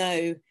enough to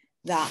know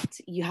that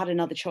you had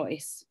another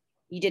choice.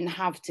 You didn't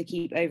have to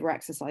keep over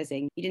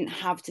exercising. You didn't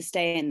have to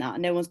stay in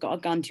that. No one's got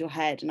a gun to your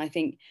head. And I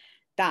think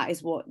that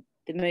is what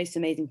the most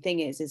amazing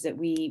thing is that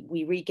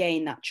we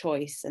regain that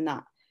choice and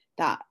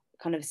that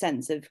kind of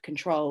sense of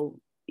control.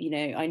 You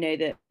know, I know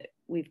that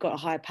we've got a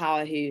higher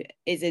power who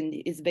is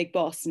a big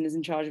boss and is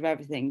in charge of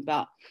everything,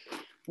 but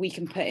we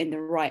can put in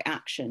the right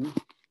action.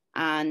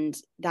 And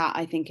that,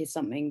 I think, is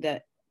something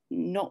that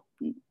not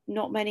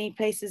many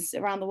places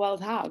around the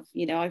world have.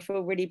 You know, I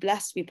feel really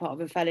blessed to be part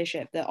of a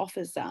fellowship that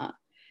offers that.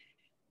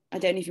 I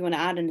don't know if you want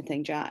to add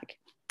anything, Jack.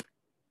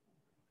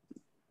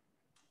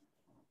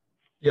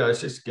 Yeah, I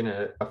was just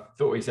I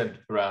thought what he said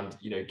around,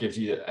 you know, gives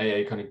you the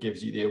AA kind of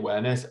gives you the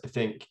awareness. I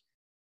think,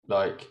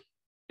 like,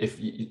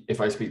 if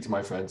I speak to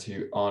my friends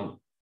who aren't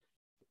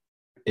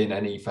in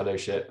any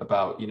fellowship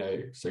about, you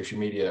know, social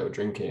media or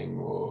drinking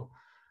or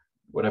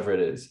whatever it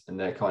is, and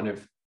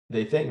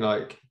they think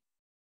like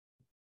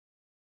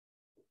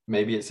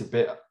maybe it's a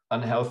bit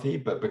unhealthy,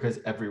 but because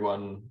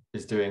everyone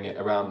is doing it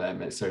around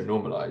them, it's so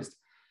normalized,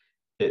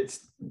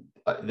 it's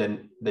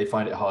then they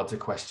find it hard to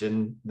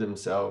question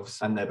themselves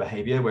and their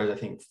behavior. Whereas I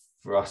think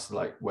for us,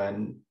 like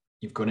when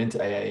you've gone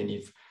into AA and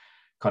you've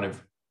kind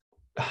of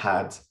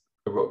had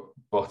a rock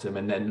bottom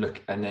and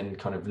then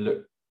kind of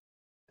look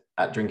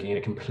at drinking in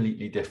a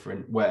completely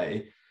different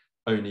way,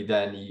 only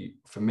then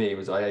for me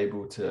was I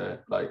able to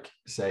like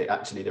say,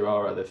 actually there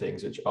are other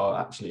things which are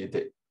actually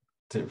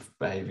addictive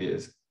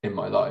behaviors in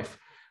my life.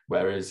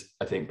 Whereas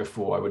I think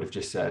before I would have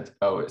just said,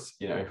 oh, it's,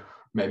 you know,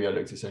 maybe I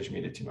looked at social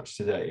media too much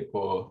today.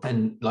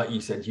 And like you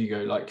said,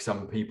 Hugo, like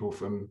some people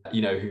from,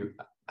 you know, who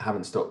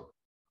haven't stopped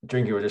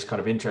drinking or just kind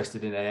of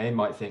interested in AA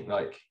might think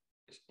like,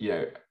 you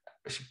know,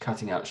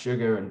 cutting out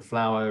sugar and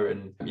flour.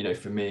 And, you know,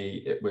 for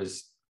me, it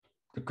was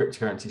the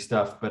cryptocurrency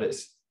stuff, but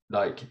it's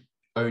like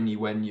only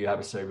when you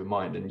have a sober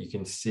mind and you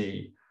can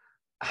see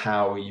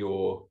how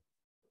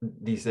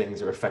these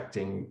things are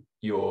affecting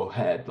your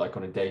head, like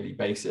on a daily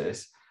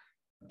basis,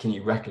 can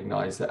you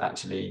recognize that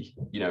actually,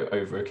 you know,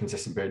 over a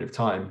consistent period of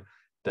time,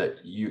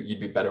 that you'd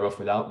be better off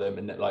without them,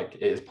 and that like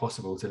it is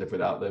possible to live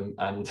without them,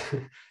 and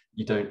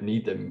you don't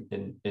need them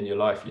in your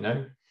life, you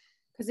know?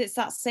 Because it's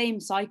that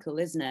same cycle,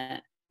 isn't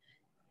it?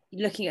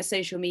 Looking at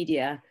social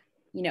media,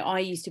 you know, I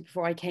used to,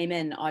 before I came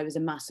in, I was a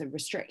massive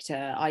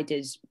restrictor. I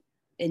did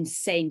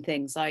insane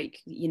things like,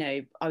 you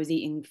know, I was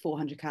eating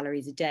 400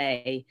 calories a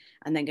day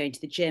and then going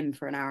to the gym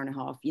for an hour and a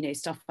half, you know,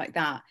 stuff like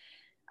that.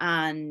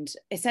 And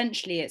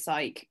essentially it's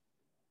like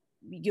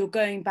you're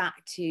going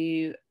back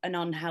to an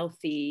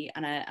unhealthy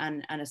and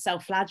a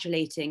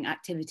self-flagellating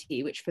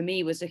activity, which for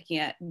me was looking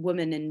at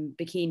women in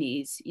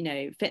bikinis, you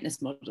know, fitness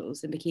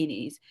models in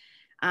bikinis.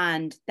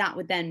 And that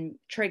would then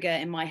trigger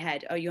in my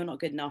head, oh, you're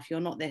not good enough, you're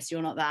not this,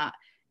 you're not that,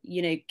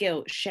 you know,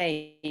 guilt,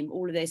 shame,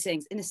 all of those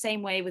things. In the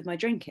same way with my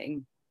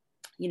drinking,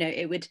 you know,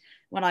 it would,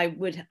 when I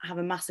would have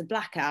a massive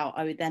blackout,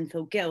 I would then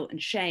feel guilt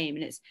and shame.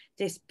 And it's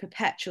this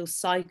perpetual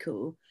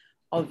cycle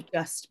of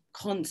just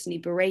constantly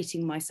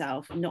berating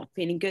myself, not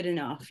feeling good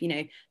enough, you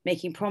know,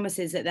 making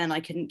promises that then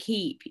I couldn't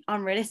keep,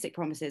 unrealistic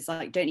promises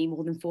like don't eat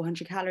more than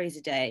 400 calories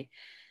a day.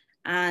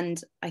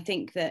 And I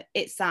think that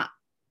it's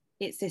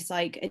this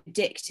like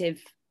addictive,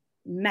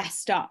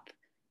 messed up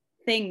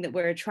thing that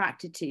we're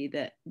attracted to,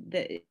 that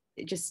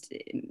it just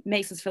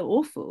makes us feel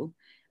awful.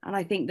 And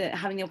I think that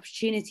having the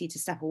opportunity to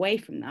step away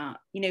from that,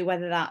 you know,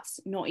 whether that's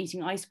not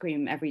eating ice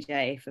cream every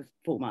day for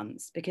 4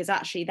 months, because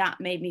actually that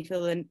made me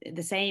feel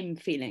the same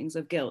feelings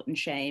of guilt and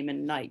shame.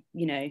 And like,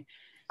 you know,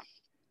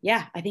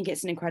 yeah, I think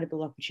it's an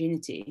incredible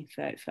opportunity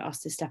for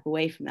us to step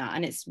away from that.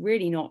 And it's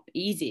really not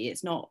easy.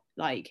 It's not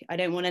like, I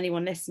don't want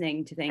anyone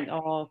listening to think,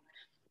 oh,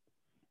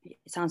 it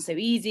sounds so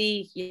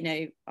easy. You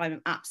know,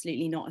 I'm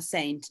absolutely not a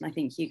saint. And I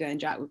think Hugo and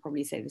Jack would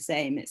probably say the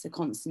same. It's a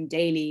constant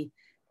daily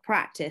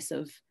practice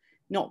of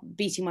not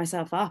beating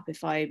myself up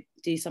if I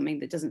do something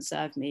that doesn't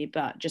serve me,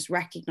 but just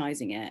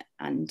recognizing it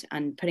and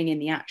putting in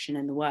the action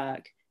and the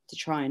work to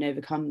try and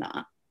overcome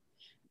that.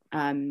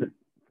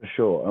 For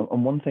sure.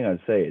 And one thing I'd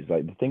say is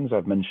like the things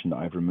I've mentioned that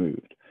I've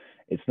removed,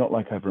 it's not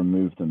like I've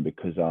removed them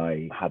because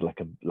I had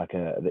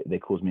they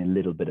caused me a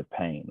little bit of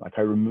pain. Like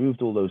I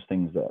removed all those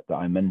things that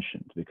I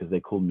mentioned because they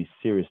caused me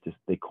serious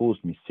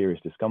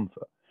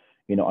discomfort.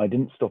 You know, I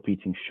didn't stop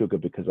eating sugar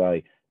because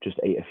I just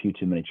ate a few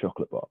too many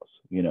chocolate bars.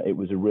 You know, it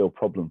was a real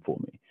problem for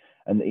me.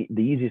 And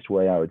the easiest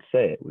way I would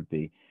say it would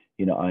be,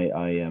 you know,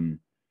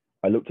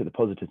 I looked at the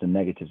positives and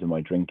negatives of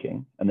my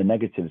drinking, and the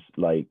negatives,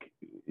 like,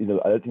 you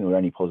know, I don't think there were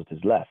any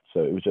positives left.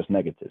 So it was just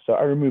negative. So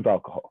I removed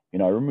alcohol, you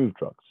know, I removed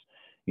drugs,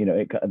 you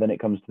know, then it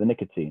comes to the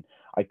nicotine.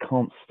 I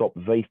can't stop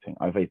vaping.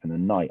 I vape in the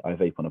night. I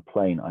vape on a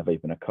plane. I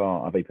vape in a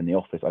car. I vape in the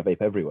office. I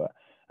vape everywhere.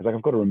 It's like,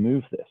 I've got to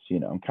remove this, you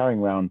know, I'm carrying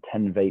around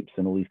 10 vapes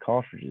and all these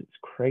cartridges. It's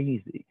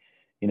crazy,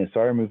 you know, so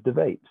I removed the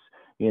vapes,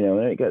 you know,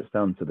 and it gets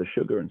down to the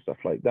sugar and stuff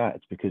like that.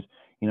 It's because,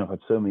 you know, I've had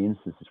so many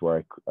instances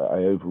where I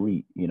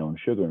overeat, you know, on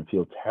sugar and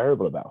feel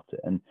terrible about it.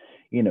 And,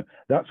 you know,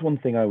 that's one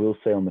thing I will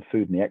say on the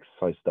food and the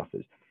exercise stuff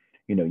is,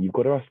 you know, you've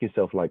got to ask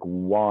yourself, like,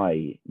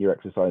 why you're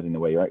exercising the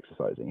way you're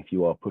exercising if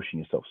you are pushing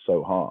yourself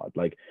so hard.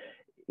 Like,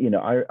 you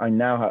know, I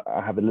now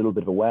have a little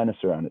bit of awareness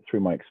around it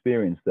through my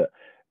experience that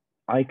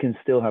I can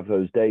still have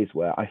those days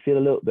where I feel a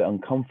little bit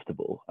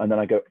uncomfortable, and then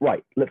I go,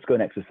 right, let's go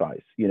and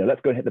exercise, you know,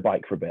 let's go and hit the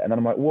bike for a bit. And then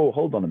I'm like, whoa,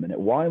 hold on a minute.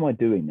 Why am I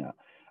doing that?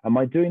 Am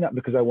I doing that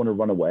because I want to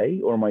run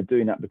away, or am I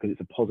doing that because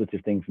it's a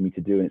positive thing for me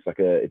to do? And it's like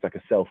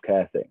a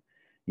self-care thing,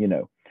 you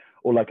know,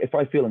 or like if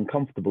I feel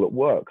uncomfortable at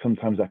work,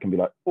 sometimes I can be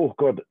like, oh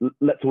God,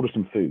 let's order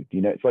some food.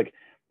 You know, it's like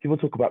people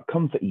talk about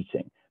comfort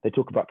eating. They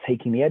talk about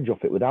taking the edge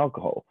off it with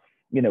alcohol.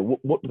 You know,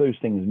 what do those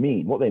things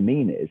mean? What they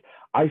mean is,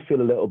 I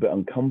feel a little bit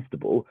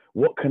uncomfortable.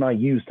 What can I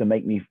use to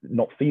make me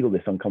not feel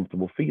this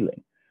uncomfortable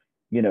feeling?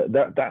 You know,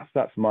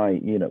 that's my,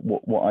 you know,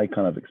 what I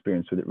kind of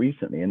experienced with it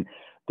recently. And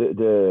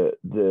the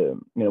you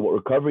know, what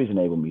recovery's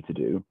enabled me to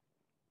do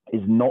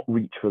is not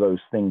reach for those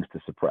things to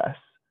suppress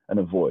and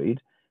avoid,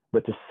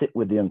 but to sit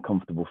with the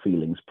uncomfortable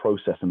feelings,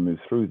 process and move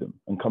through them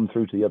and come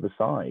through to the other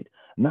side.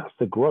 And that's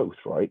the growth,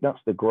 right? That's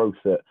the growth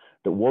that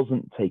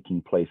wasn't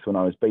taking place when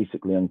I was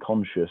basically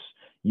unconscious,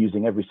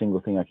 using every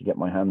single thing I could get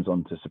my hands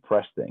on to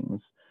suppress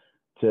things,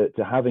 to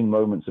having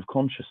moments of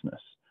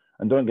consciousness.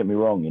 And don't get me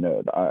wrong, you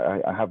know,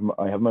 I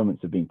have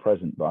moments of being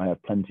present, but I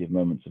have plenty of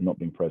moments of not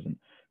being present,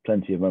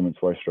 plenty of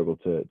moments where I struggle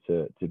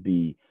to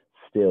be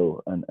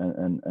still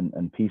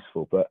and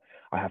peaceful. But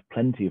I have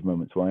plenty of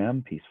moments where I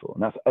am peaceful,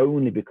 and that's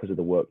only because of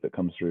the work that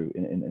comes through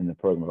in the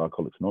program of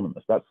Alcoholics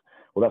Anonymous. That's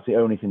the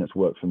only thing that's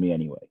worked for me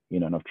anyway,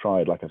 you know. And I've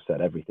tried, like I've said,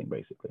 everything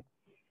basically.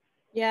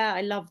 Yeah,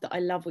 I love that. I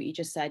love what you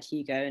just said,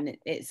 Hugo. And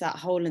it's that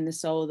hole in the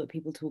soul that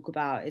people talk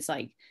about. It's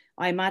like,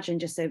 I imagine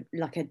just a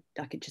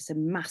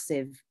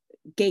massive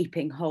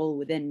gaping hole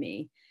within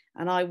me.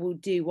 And I will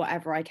do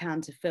whatever I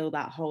can to fill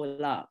that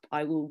hole up.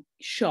 I will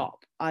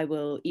shop. I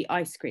will eat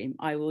ice cream.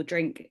 I will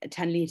drink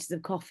 10 litres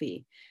of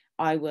coffee.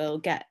 I will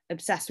get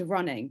obsessed with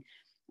running.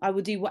 I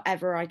will do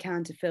whatever I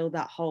can to fill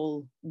that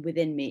hole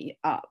within me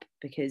up,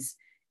 because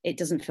it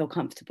doesn't feel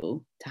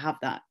comfortable to have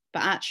that.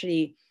 But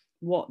actually,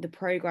 what the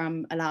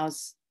program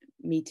allows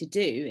me to do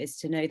is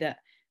to know that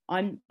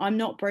I'm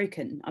not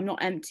broken. I'm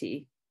not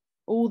empty.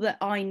 All that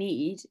I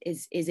need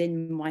is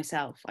in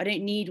myself. I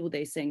don't need all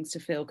those things to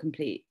feel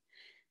complete.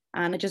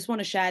 And I just want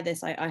to share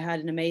this. I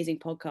heard an amazing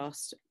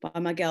podcast by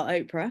my girl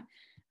Oprah,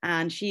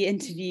 and she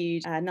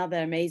interviewed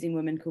another amazing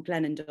woman called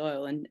Glennon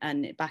Doyle,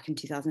 and back in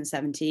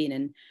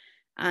 2017.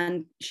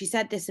 And she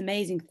said this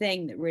amazing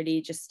thing that really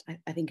just,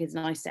 I think is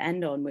nice to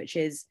end on, which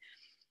is,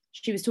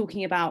 she was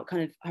talking about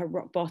kind of her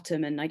rock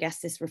bottom. And I guess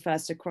this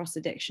refers to cross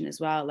addiction as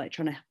well, like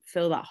trying to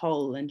fill that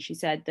hole. And she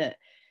said that,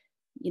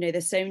 you know,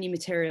 there's so many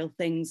material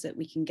things that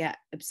we can get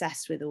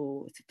obsessed with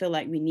or feel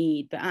like we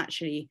need, but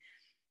actually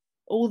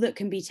all that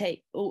can be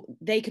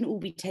they can all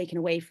be taken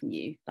away from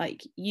you.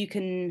 Like, you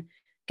can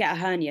get a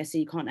hernia so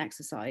you can't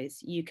exercise.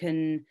 You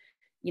can,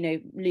 you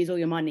know, lose all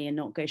your money and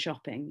not go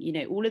shopping. You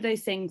know, all of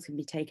those things can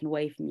be taken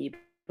away from you,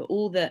 but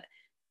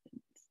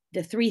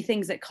the three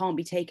things that can't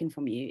be taken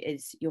from you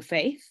is your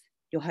faith,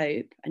 your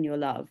hope, and your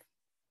love.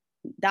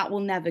 That will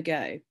never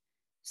go.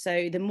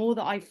 So the more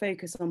that I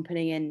focus on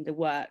putting in the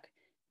work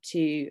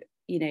to,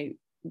 you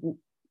know,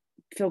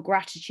 feel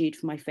gratitude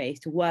for my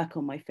faith, to work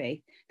on my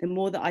faith, the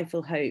more that I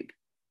feel hope,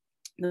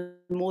 the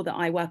more that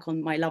I work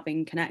on my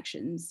loving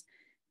connections,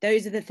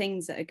 those are the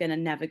things that are going to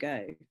never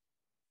go.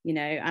 you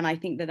know, and I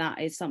think that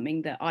that is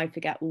something that I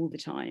forget all the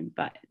time,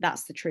 but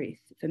that's the truth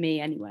for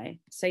me anyway.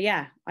 So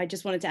yeah, I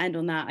just wanted to end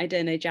on that. I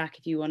don't know, Jack,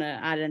 if you want to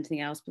add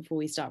anything else before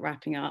we start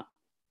wrapping up.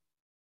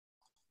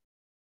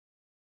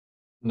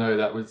 No,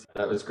 that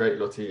was great,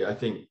 Lottie. I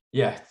think,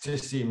 yeah, it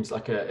just seems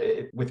like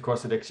with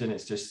cross addiction,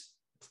 it's just,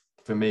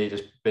 for me,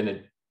 just been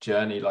a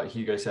journey. Like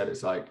Hugo said,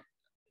 it's like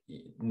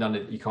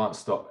you can't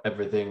stop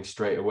everything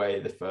straight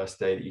away the first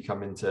day that you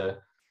come into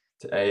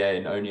AA,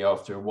 and only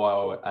after a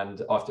while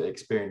and after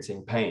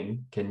experiencing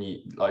pain can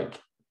you, like,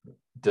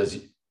 does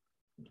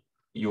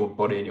your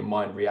body and your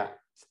mind react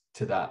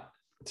to that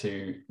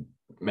to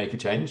make a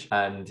change.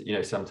 And you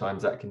know,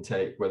 sometimes that can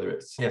take, whether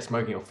it's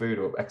smoking or food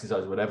or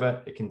exercise or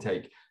whatever, it can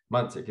take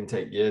months, it can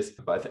take years.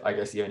 But I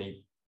guess the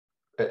only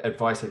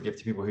advice I'd give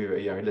to people who are,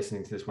 you know,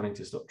 listening to this wanting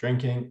to stop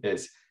drinking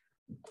is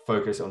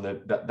focus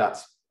on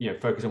that's you know,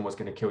 focus on what's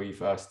going to kill you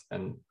first.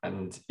 And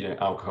you know,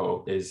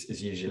 alcohol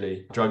is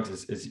usually, drugs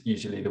is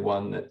usually the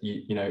one that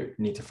you know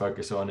need to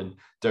focus on, and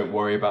don't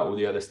worry about all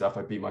the other stuff.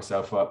 I beat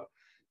myself up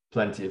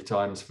plenty of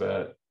times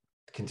for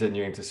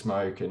continuing to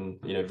smoke and,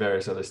 you know,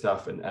 various other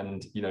stuff,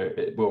 and you know,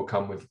 it will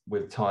come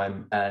with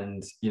time,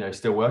 and you know,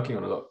 still working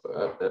on a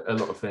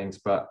lot of things.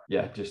 But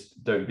yeah,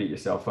 just don't beat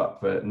yourself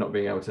up for not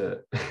being able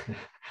to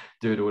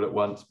do it all at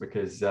once,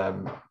 because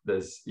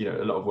there's, you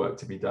know, a lot of work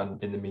to be done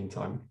in the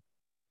meantime.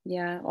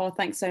 Yeah. Oh,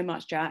 thanks so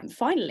much, Jack.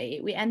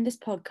 Finally, we end this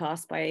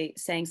podcast by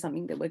saying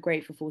something that we're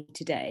grateful for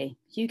today.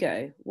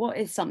 Hugo, what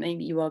is something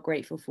that you are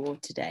grateful for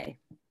today?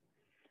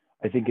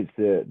 I think it's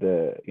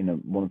the you know,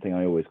 one thing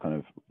I always kind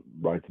of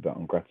write about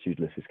on Gratitude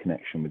List is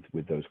connection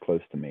with those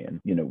close to me. And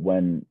you know,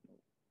 when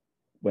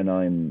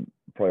I'm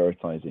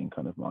prioritizing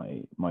kind of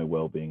my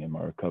well-being and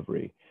my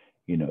recovery,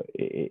 you know,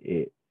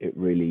 it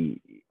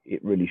really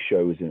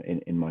shows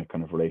in my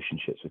kind of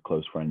relationships with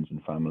close friends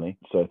and family.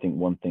 So I think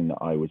one thing that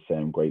I would say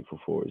I'm grateful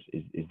for is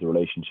the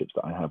relationships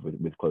that I have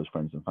with close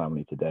friends and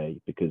family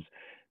today, because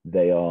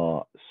they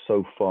are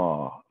so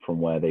far from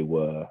where they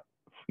were,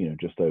 you know,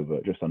 just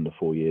under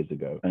 4 years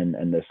ago,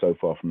 and they're so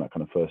far from that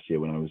kind of first year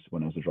when I was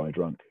a dry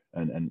drunk,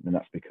 and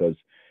that's because,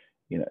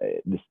 you know,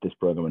 this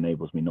program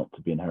enables me not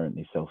to be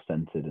inherently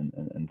self-centered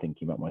and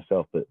thinking about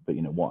myself, but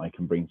you know, what I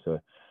can bring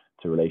to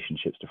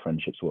relationships, to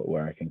friendships,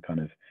 where I can kind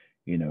of,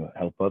 you know,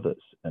 help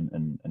others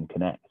and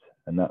connect.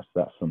 And that's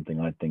something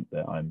I think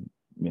that I'm,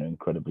 you know,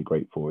 incredibly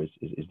grateful for,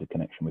 is the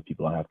connection with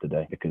people I have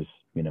today, because,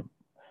 you know,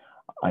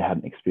 I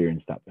hadn't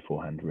experienced that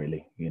beforehand,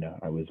 really. You know,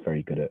 I was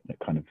very good at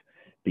kind of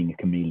being a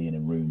chameleon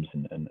in rooms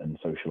and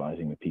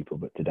socializing with people,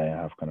 but today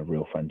I have kind of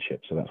real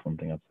friendships. So that's one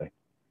thing I'd say.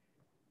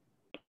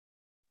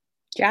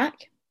 Jack?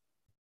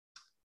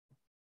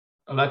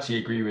 I'll actually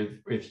agree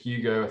with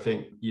Hugo. I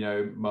think, you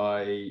know,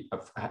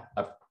 I've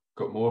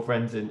got more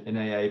friends in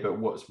AA, but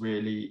what's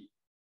really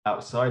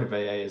outside of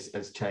AA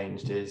has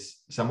changed is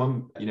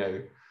someone, you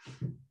know,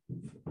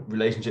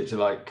 relationships are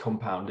like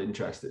compound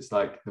interest. It's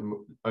like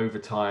over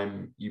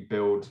time you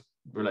build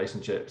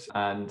relationships,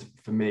 and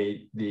for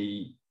me,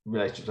 the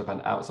relationships I've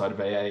had outside of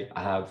AA,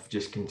 I have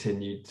just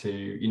continued to,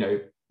 you know,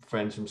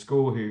 friends from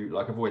school who,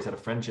 like, I've always had a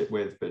friendship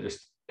with, but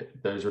just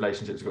those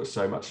relationships got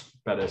so much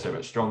better, so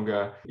much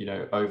stronger, you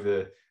know,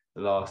 over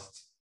the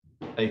last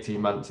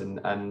 18 months,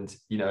 and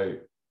you know,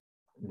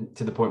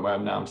 to the point where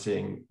I'm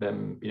seeing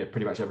them, you know,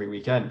 pretty much every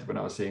weekend, when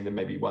I was seeing them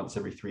maybe once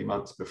every 3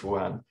 months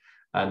beforehand.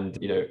 And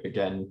you know,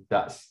 again,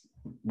 that's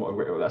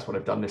what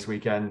I've done this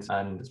weekend,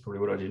 and it's probably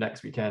what I'll do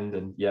next weekend.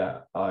 And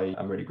yeah,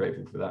 I'm really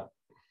grateful for that.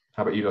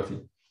 How about you,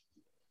 Lottie?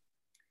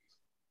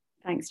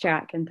 Thanks,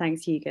 Jack, and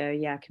thanks, Hugo.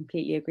 Yeah,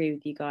 completely agree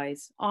with you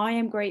guys. I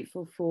am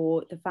grateful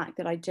for the fact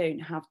that I don't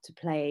have to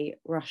play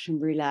Russian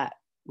roulette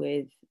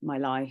with my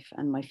life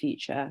and my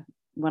future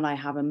when I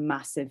have a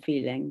massive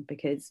feeling,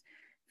 because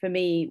for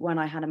me, when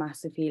I had a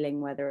massive feeling,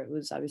 whether it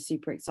was I was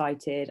super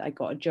excited, I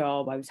got a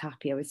job, I was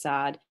happy, I was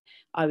sad,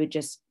 I would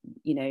just,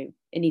 you know,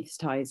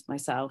 anesthetize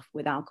myself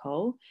with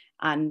alcohol.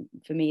 And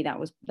for me, that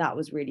was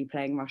really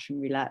playing Russian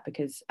roulette,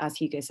 because as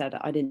Hugo said,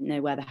 I didn't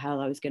know where the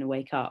hell I was going to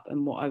wake up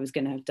and what I was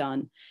going to have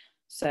done.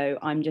 So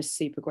I'm just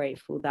super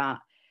grateful that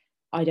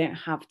I don't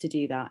have to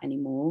do that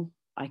anymore.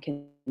 I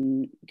can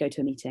go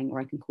to a meeting, or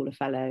I can call a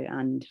fellow.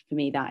 And for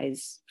me, that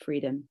is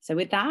freedom. So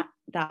with that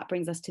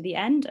brings us to the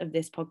end of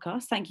this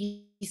podcast. Thank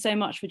you so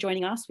much for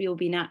joining us. We will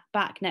be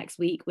back next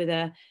week with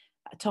a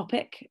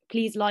topic.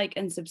 Please like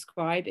and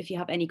subscribe. If you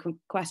have any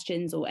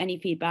questions or any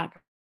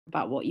feedback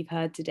about what you've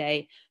heard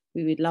today,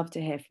 we would love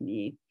to hear from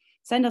you.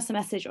 Send us a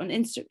message on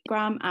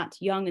Instagram at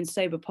Young and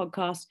Sober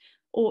Podcast,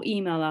 or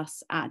email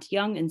us at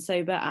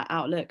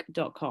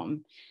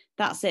youngandsober@outlook.com.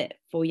 That's it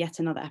for yet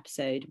another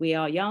episode. We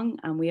are young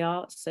and we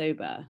are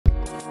sober.